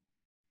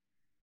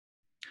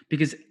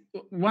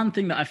one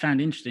thing that I found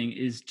interesting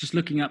is just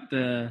looking up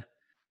the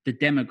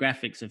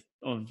demographics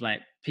of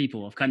like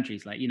people, of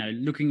countries, like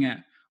looking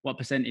at what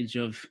percentage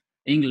of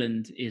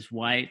England is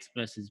white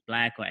versus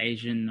black or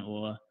Asian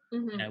or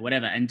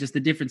whatever, and just the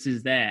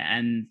differences there.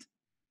 And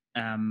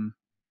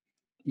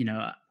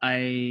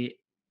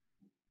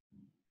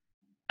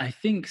I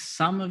think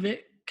some of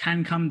it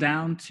can come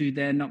down to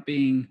there not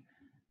being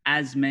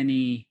as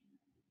many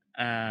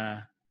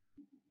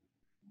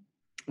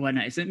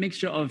it's a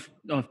mixture of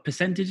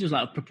percentages,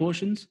 like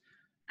proportions,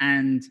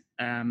 and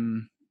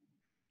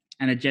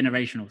a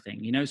generational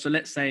thing, so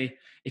let's say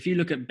if you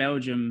look at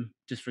Belgium,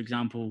 just for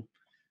example,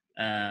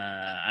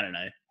 I don't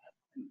know,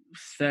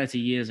 30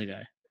 years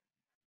ago,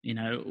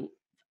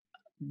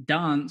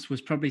 dance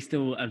was probably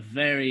still a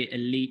very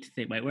elite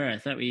thing. Wait, we're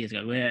at 30 years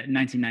ago, we're at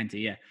 1990.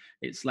 Yeah,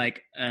 it's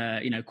like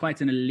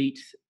quite an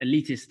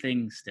elitist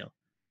thing still.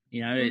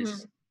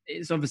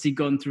 It's obviously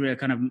gone through a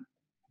kind of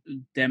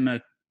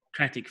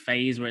democratic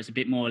phase where it's a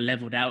bit more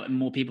leveled out and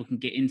more people can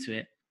get into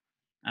it.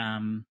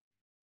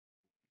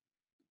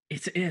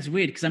 It's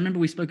weird because I remember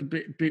we spoke a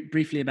bit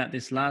briefly about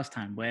this last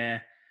time,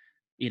 where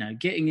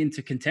getting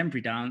into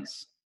contemporary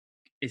dance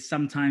is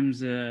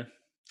sometimes a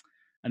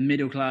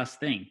middle class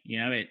thing.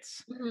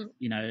 It's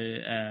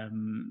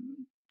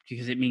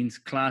because it means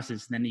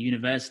classes and then a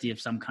university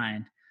of some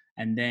kind,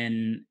 and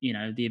then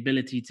the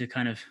ability to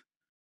kind of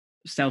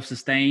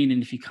self-sustain,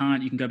 and if you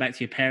can't, you can go back to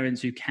your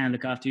parents who can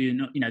look after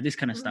you, this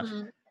kind of stuff.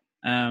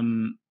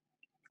 And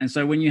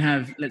so when you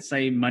have, let's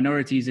say,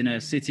 minorities in a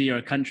city or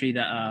a country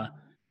that are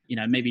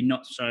maybe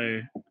not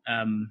so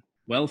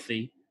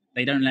wealthy,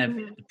 they don't have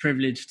the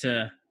privilege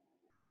to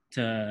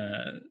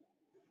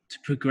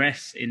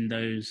progress in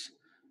those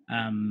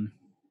in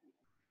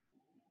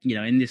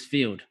this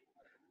field.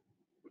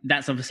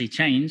 That's obviously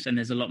changed, and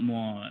there's a lot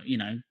more,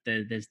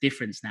 there's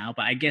difference now,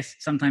 but I guess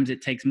sometimes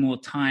it takes more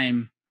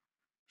time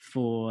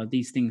for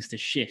these things to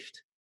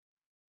shift.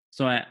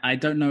 So I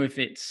don't know if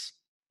it's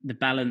the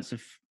balance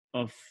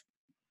of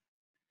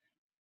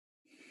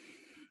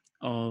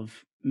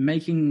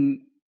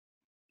making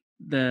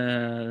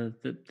the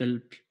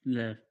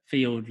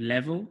field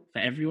level for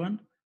everyone,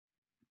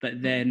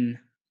 but then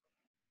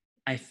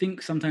I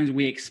think sometimes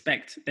we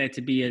expect there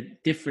to be a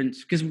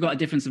difference because we've got a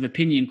difference of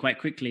opinion quite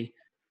quickly.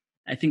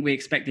 I think we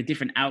expect a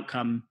different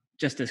outcome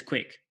just as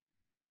quick,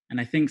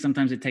 and I think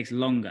sometimes it takes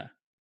longer.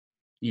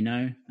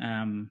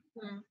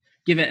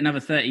 Give it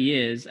another 30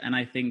 years, and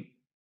I think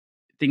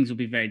things will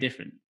be very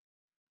different.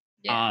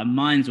 Yeah. our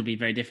minds will be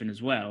very different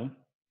as well.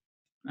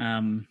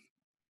 And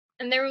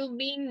there will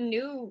be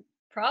new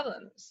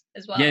problems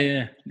as well.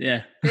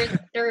 Yeah.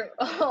 There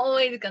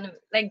always gonna,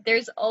 like,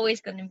 there's always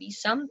gonna be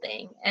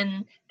something,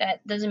 and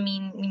that doesn't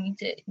mean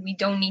we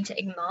don't need to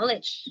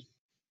acknowledge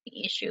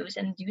the issues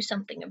and do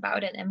something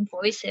about it and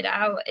voice it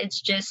out.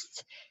 It's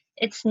just,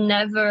 it's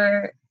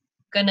never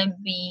gonna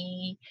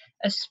be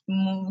a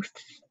smooth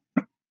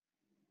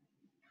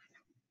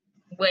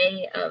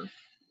way of,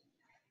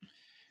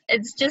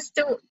 it's just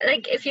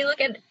like, if you look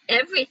at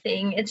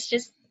everything, it's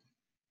just,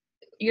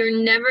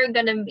 you're never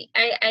gonna be,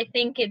 I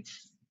think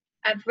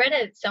I've read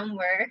it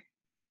somewhere,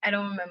 I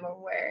don't remember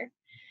where,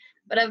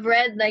 but I've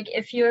read, like,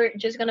 if you're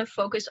just gonna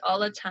focus all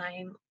the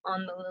time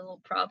on the little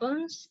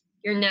problems,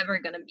 you're never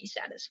gonna be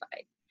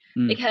satisfied.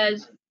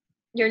 Because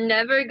you're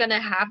never gonna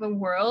have a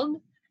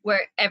world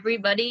where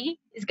everybody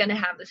is gonna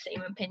have the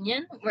same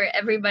opinion, where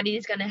everybody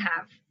is gonna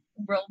have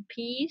world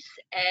peace,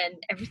 and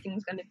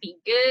everything's gonna be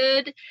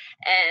good,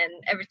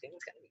 and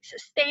everything's gonna be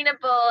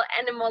sustainable,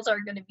 animals are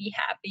gonna be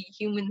happy,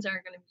 humans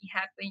are gonna be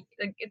happy.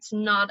 Like, it's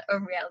not a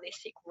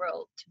realistic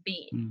world to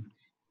be in.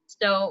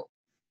 So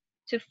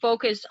to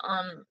focus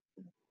on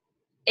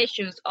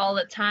issues all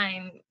the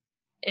time,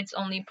 it's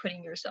only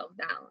putting yourself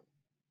down,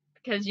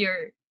 because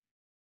you're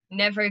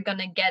never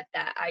gonna get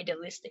that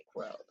idealistic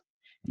world.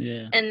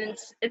 Yeah. And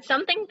it's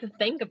something to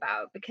think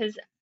about, because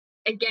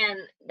again,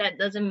 that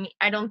doesn't mean,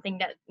 I don't think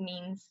that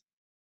means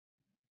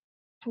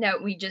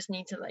that we just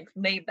need to, like,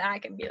 lay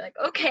back and be like,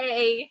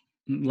 okay,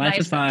 life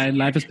is fine,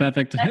 life is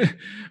perfect.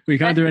 We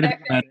can't do anything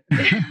about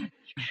it.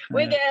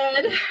 We're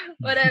good,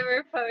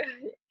 whatever.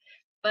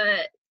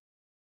 But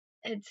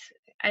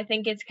I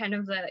think it's kind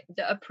of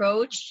the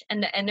approach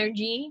and the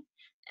energy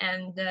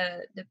and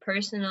the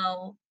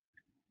personal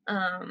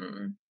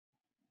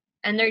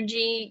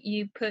energy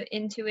you put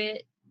into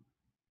it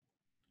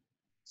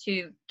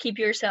to keep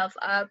yourself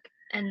up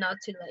and not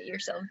to let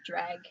yourself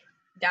drag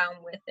down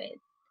with it,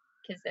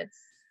 because that's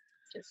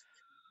just,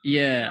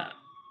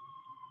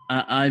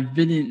 I've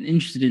been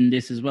interested in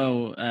this as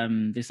well,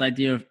 this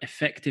idea of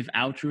effective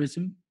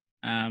altruism,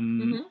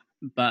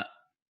 but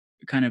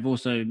kind of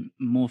also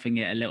morphing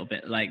it a little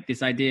bit. Like,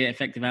 this idea,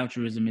 effective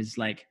altruism, is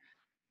like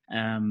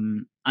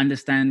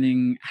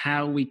understanding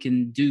how we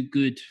can do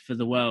good for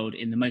the world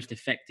in the most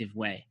effective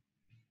way,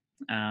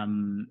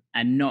 and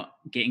not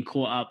getting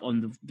caught up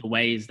on the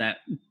ways that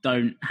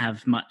don't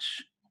have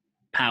much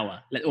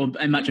power or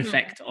much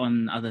effect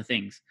on other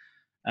things.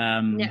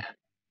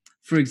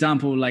 For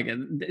example, like,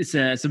 it's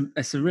a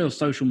real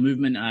social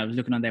movement. I was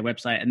looking on their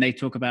website, and they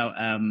talk about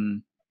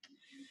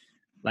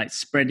like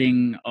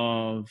spreading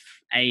of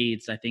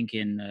AIDS, I think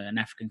in an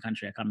African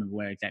country. I can't remember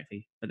where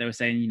exactly, but they were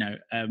saying,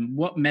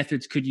 what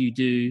methods could you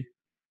do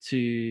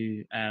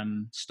to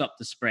stop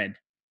the spread?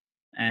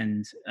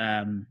 And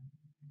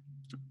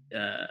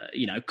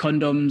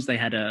condoms, they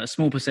had a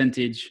small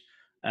percentage,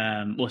 they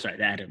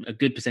had a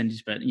good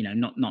percentage, but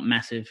not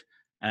massive.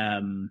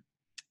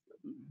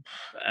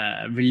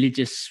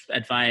 Religious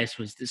advice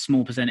was the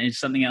small percentage,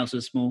 something else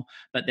was small,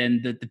 but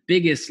then the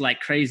biggest, like,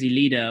 crazy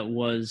leader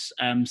was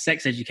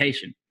sex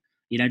education.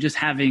 Just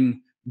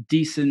having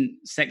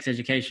decent sex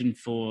education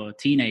for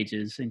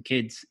teenagers and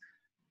kids,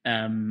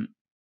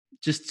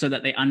 just so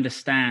that they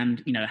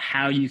understand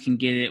how you can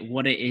get it,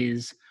 what it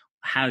is,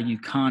 how you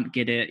can't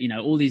get it,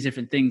 all these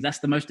different things. That's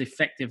the most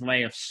effective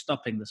way of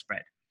stopping the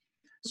spread.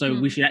 So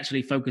we should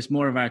actually focus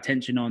more of our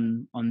attention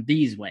on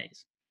these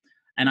ways.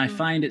 And I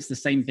find it's the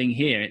same thing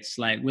here. It's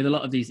like, with a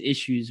lot of these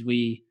issues,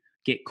 we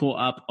get caught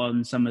up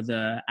on some of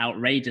the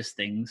outrageous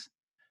things.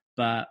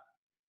 But,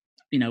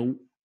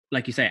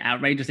 like you say,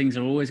 outrageous things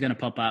are always going to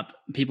pop up.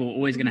 People are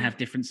always going to have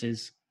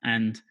differences.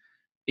 And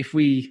if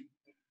we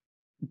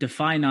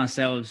define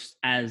ourselves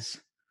as,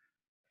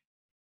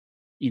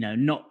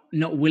 not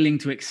willing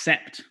to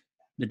accept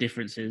the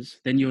differences,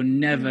 then you're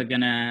never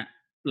going to,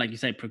 like you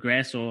say,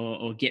 progress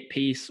or get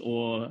peace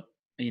or,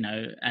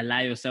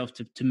 allow yourself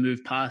to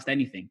move past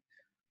anything.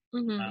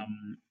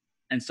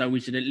 And so we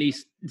should at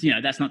least,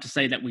 that's not to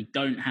say that we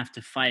don't have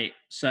to fight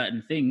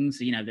certain things.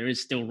 There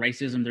is still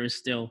racism. There is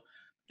still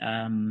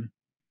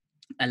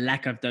a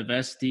lack of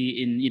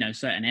diversity in,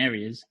 certain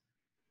areas.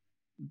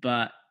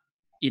 But,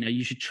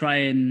 you should try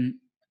and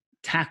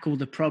tackle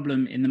the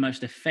problem in the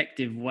most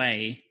effective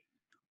way,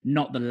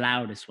 not the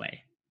loudest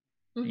way,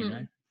 For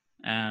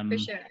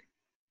sure.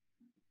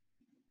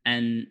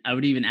 And I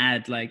would even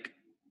add, like,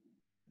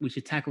 we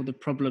should tackle the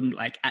problem,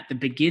 like, at the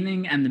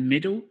beginning and the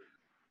middle.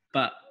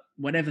 But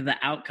whatever the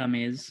outcome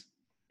is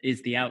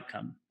the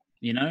outcome,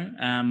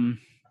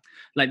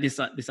 like this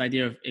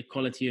idea of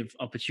equality of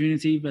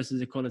opportunity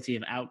versus equality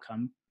of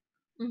outcome.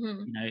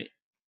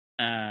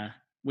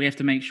 We have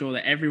to make sure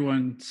that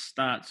everyone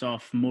starts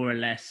off more or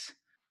less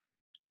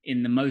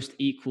in the most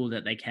equal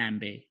that they can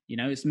be.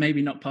 It's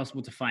maybe not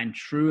possible to find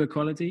true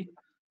equality,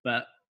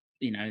 but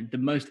the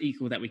most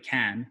equal that we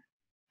can.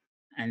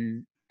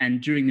 And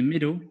during the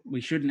middle, we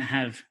shouldn't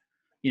have,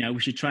 we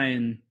should try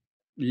and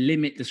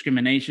limit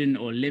discrimination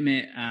or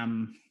limit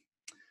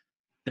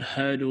the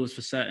hurdles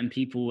for certain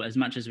people as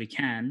much as we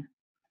can,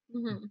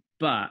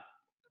 But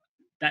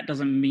that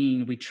doesn't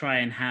mean we try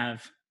and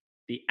have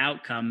the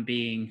outcome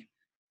being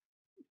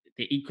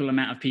the equal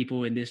amount of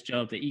people in this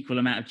job, the equal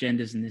amount of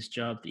genders in this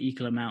job, the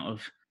equal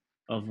amount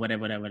of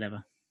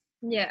whatever.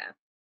 Yeah.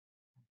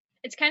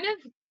 It's kind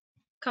of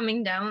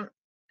coming down,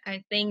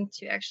 I think,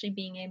 to actually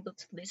being able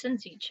to listen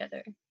to each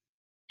other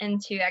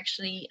and to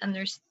actually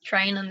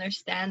try and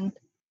understand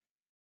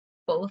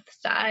both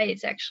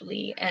sides,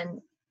 actually,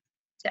 and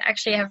to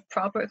actually have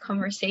proper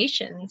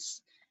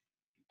conversations.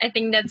 I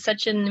think that's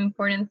such an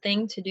important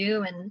thing to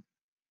do, and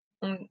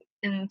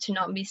to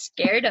not be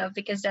scared of,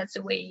 because that's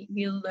the way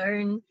you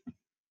learn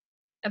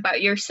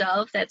about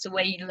yourself. That's the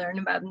way you learn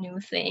about new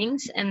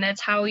things, and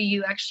that's how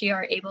you actually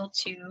are able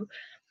to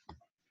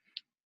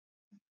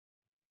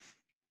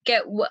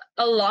get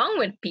along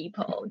with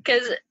people,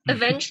 because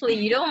eventually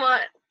you don't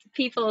want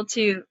people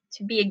to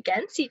be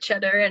against each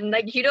other, and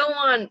like you don't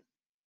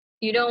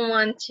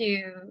want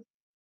to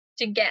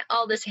get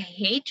all this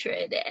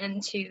hatred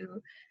and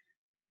to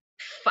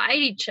fight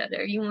each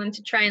other. You want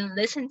to try and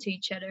listen to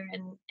each other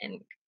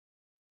and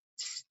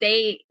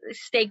stay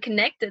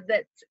connected.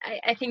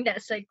 I think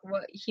that's like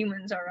what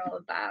humans are all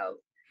about,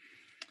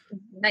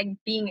 like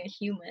being a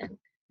human.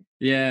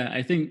 Yeah,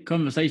 I think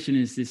conversation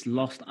is this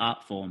lost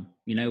art form.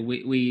 You know,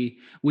 we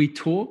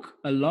talk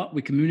a lot,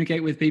 we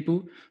communicate with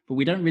people, but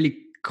we don't really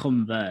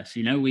converse.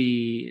 You know,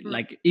 we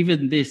like,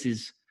 even this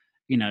is,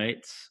 you know,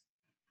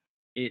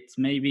 it's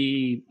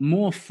maybe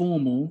more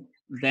formal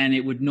than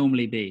it would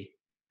normally be.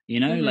 You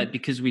know, like,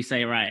 because we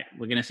say, right,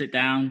 we're gonna sit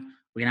down,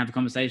 we're gonna have a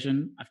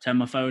conversation. I've turned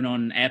my phone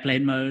on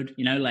airplane mode.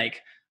 You know,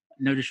 like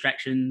no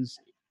distractions.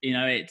 You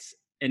know, it's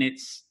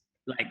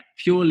like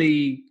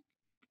purely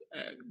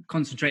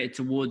concentrated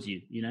towards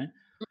you, you know.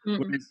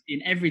 Whereas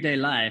in everyday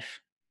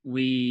life,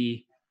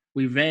 we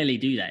rarely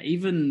do that.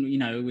 Even, you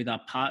know, with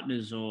our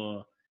partners,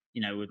 or,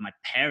 you know, with my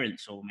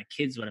parents or my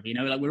kids, whatever, you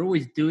know, like we're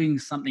always doing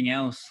something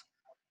else.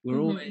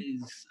 We're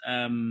always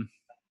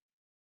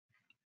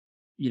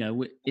you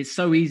know, it's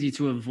so easy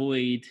to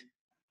avoid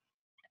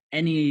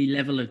any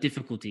level of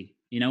difficulty,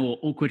 you know, or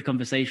awkward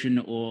conversation,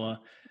 or,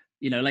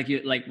 you know, like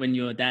when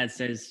your dad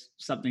says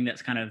something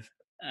that's kind of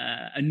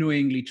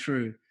annoyingly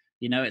true,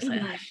 you know, it's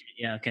like,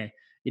 yeah, okay,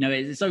 you know,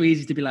 it's so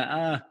easy to be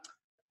like,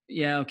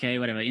 yeah, okay,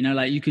 whatever, you know,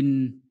 like you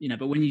can, you know,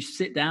 but when you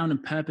sit down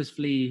and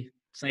purposefully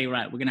say,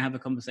 right, we're gonna have a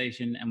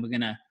conversation, and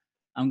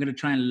I'm gonna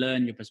try and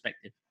learn your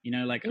perspective, you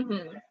know, like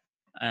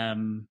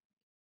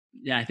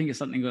yeah, I think it's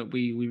something that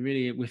we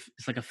really,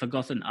 it's like a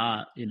forgotten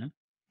art, you know.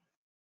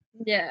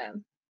 Yeah,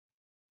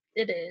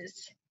 it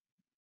is.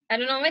 I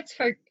don't know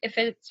if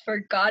it's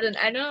forgotten.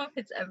 I don't know if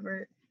it's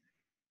ever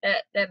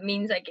that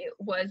means like it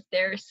was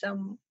there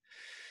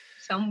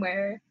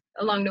somewhere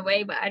along the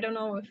way, but I don't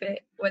know if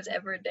it was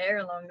ever there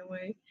along the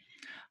way.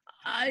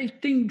 I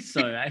think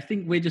so. I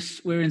think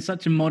we're in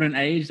such a modern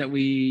age that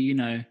we, you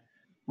know,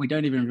 we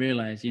don't even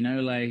realize, you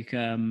know, like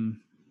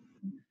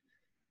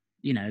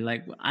you know,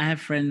 like I have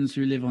friends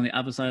who live on the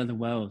other side of the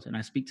world, and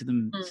I speak to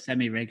them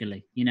semi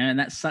regularly, you know, and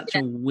that's such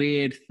a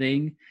weird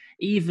thing.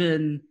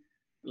 Even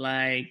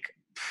like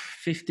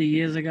 50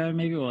 years ago,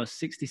 maybe, or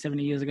 60,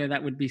 70 years ago,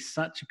 that would be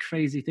such a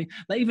crazy thing.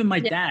 Like even my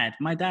dad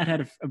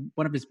had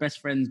one of his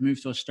best friends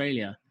move to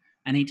Australia,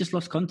 and he just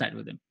lost contact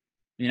with him,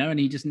 you know,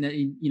 and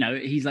you know,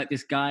 he's like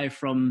this guy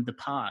from the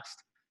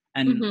past.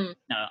 And you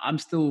know, I'm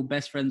still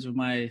best friends with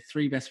my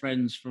 3 best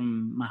friends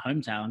from my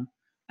hometown,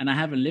 and I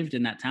haven't lived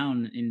in that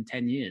town in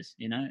 10 years,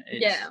 you know.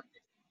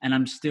 And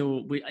I'm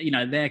still, you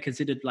know, they're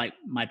considered like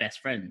my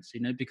best friends,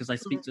 you know, because I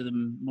speak to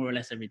them more or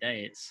less every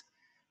day.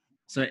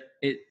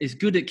 It's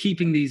good at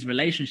keeping these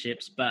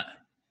relationships, but,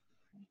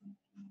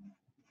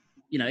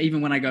 you know,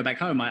 even when I go back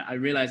home, I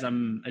realize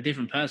I'm a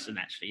different person,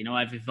 actually. You know,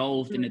 I've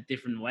evolved in a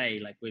different way.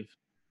 Like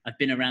I've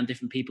been around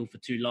different people for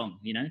too long,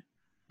 you know.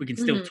 We can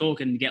still talk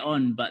and get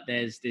on, but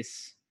there's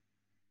this,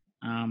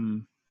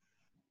 yeah,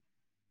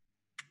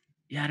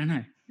 I don't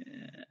know.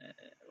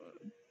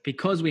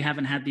 Because we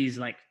haven't had these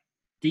like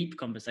deep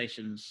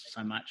conversations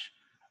so much,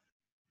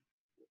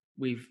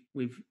 we've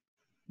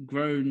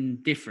grown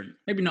different.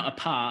 Maybe not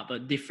apart,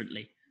 but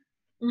differently.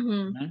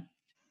 You know?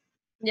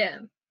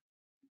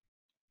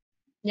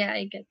 Yeah,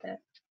 I get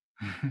that.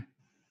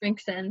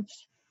 Makes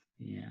sense.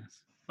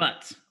 Yes.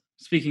 But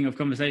speaking of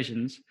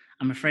conversations,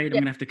 I'm afraid I'm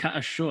gonna have to cut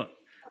us short,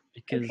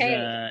 because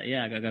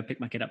I gotta go pick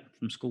my kid up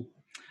from school.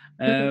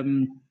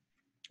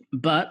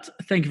 But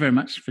thank you very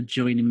much for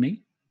joining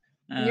me.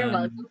 You're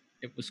welcome.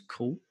 It was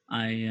cool.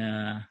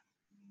 Thank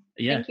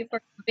you for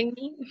having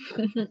me.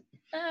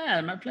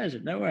 My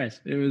pleasure. No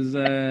worries. It was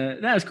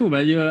that was cool,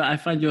 man. I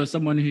find you're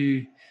someone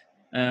who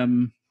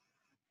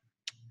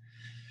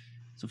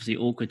it's obviously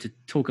awkward to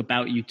talk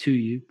about you to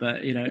you,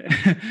 but you know,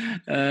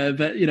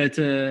 but you know,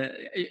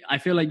 I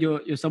feel like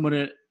you're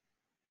someone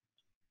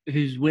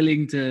who's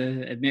willing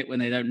to admit when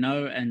they don't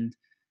know, and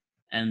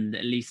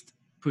at least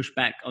push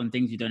back on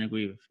things you don't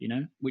agree with, you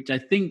know, which I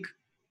think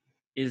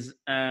is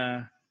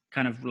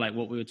kind of like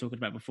what we were talking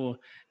about before.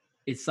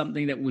 It's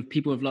something that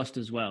people have lost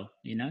as well,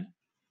 you know.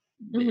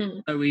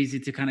 It's so easy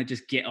to kind of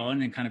just get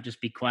on and kind of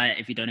just be quiet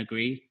if you don't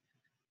agree.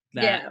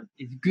 that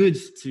it's good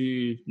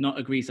to not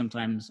agree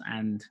sometimes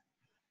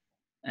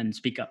and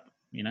speak up,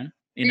 in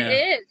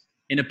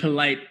a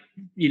polite,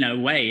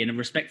 way, in a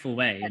respectful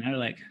way,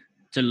 like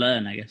to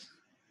learn, I guess.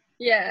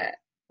 Yeah.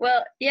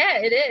 Well, yeah,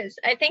 it is.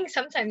 I think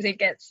sometimes it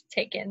gets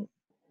taken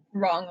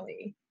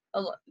wrongly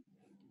a lot.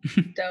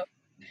 So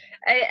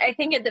I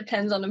think it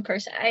depends on the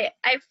person. I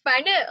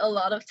find it a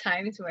lot of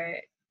times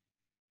where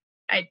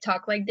I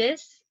talk like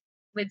this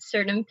with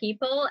certain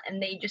people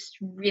and they just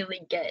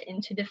really get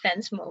into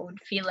defense mode,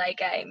 feel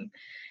like I'm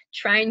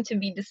trying to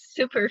be the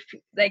super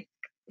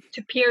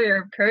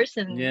superior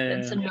person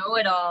that's a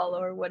know-it-all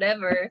or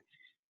whatever.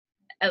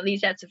 At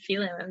least that's a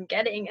feeling I'm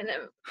getting, and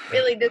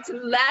that's the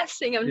last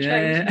thing I'm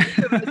trying to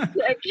do. It's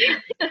like,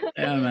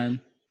 yeah,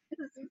 man.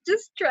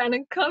 Just trying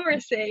to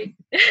conversate.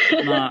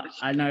 No,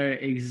 I know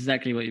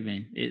exactly what you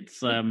mean.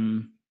 It's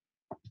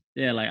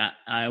like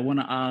I want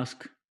to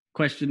ask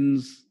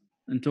questions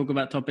and talk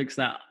about topics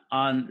that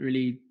aren't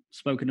really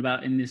spoken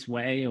about in this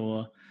way,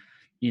 or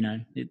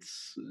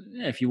it's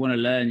if you want to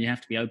learn, you have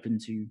to be open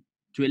to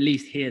at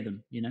least hear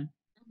them.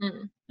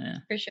 Mm-hmm. Yeah,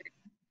 for sure.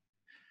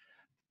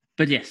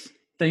 But yes,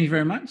 thank you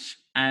very much,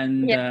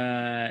 and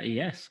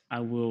yes,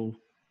 I will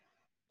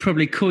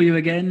probably call you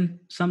again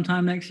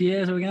sometime next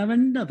year so we can have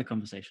another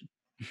conversation.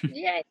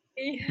 Yay!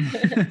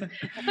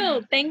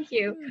 Oh, thank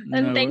you,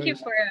 and thank you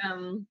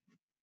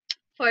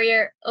for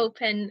your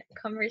open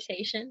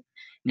conversation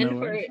and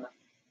for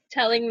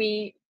telling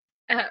me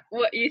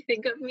what you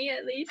think of me,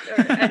 at least, or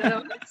I don't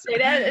know how to say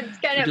that. It's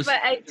kind of,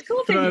 but it's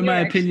cool to hear. My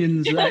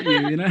opinions at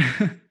you, No,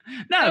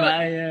 but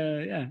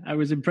I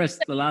was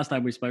impressed the last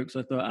time we spoke,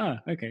 so I thought,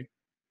 okay,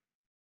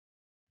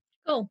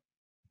 cool.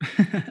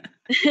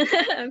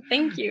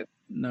 Thank you.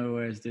 No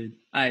worries, dude.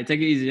 All right, take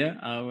it easy. Yeah,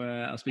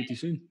 I'll speak to you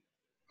soon.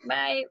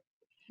 Bye.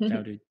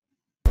 Ciao, dude.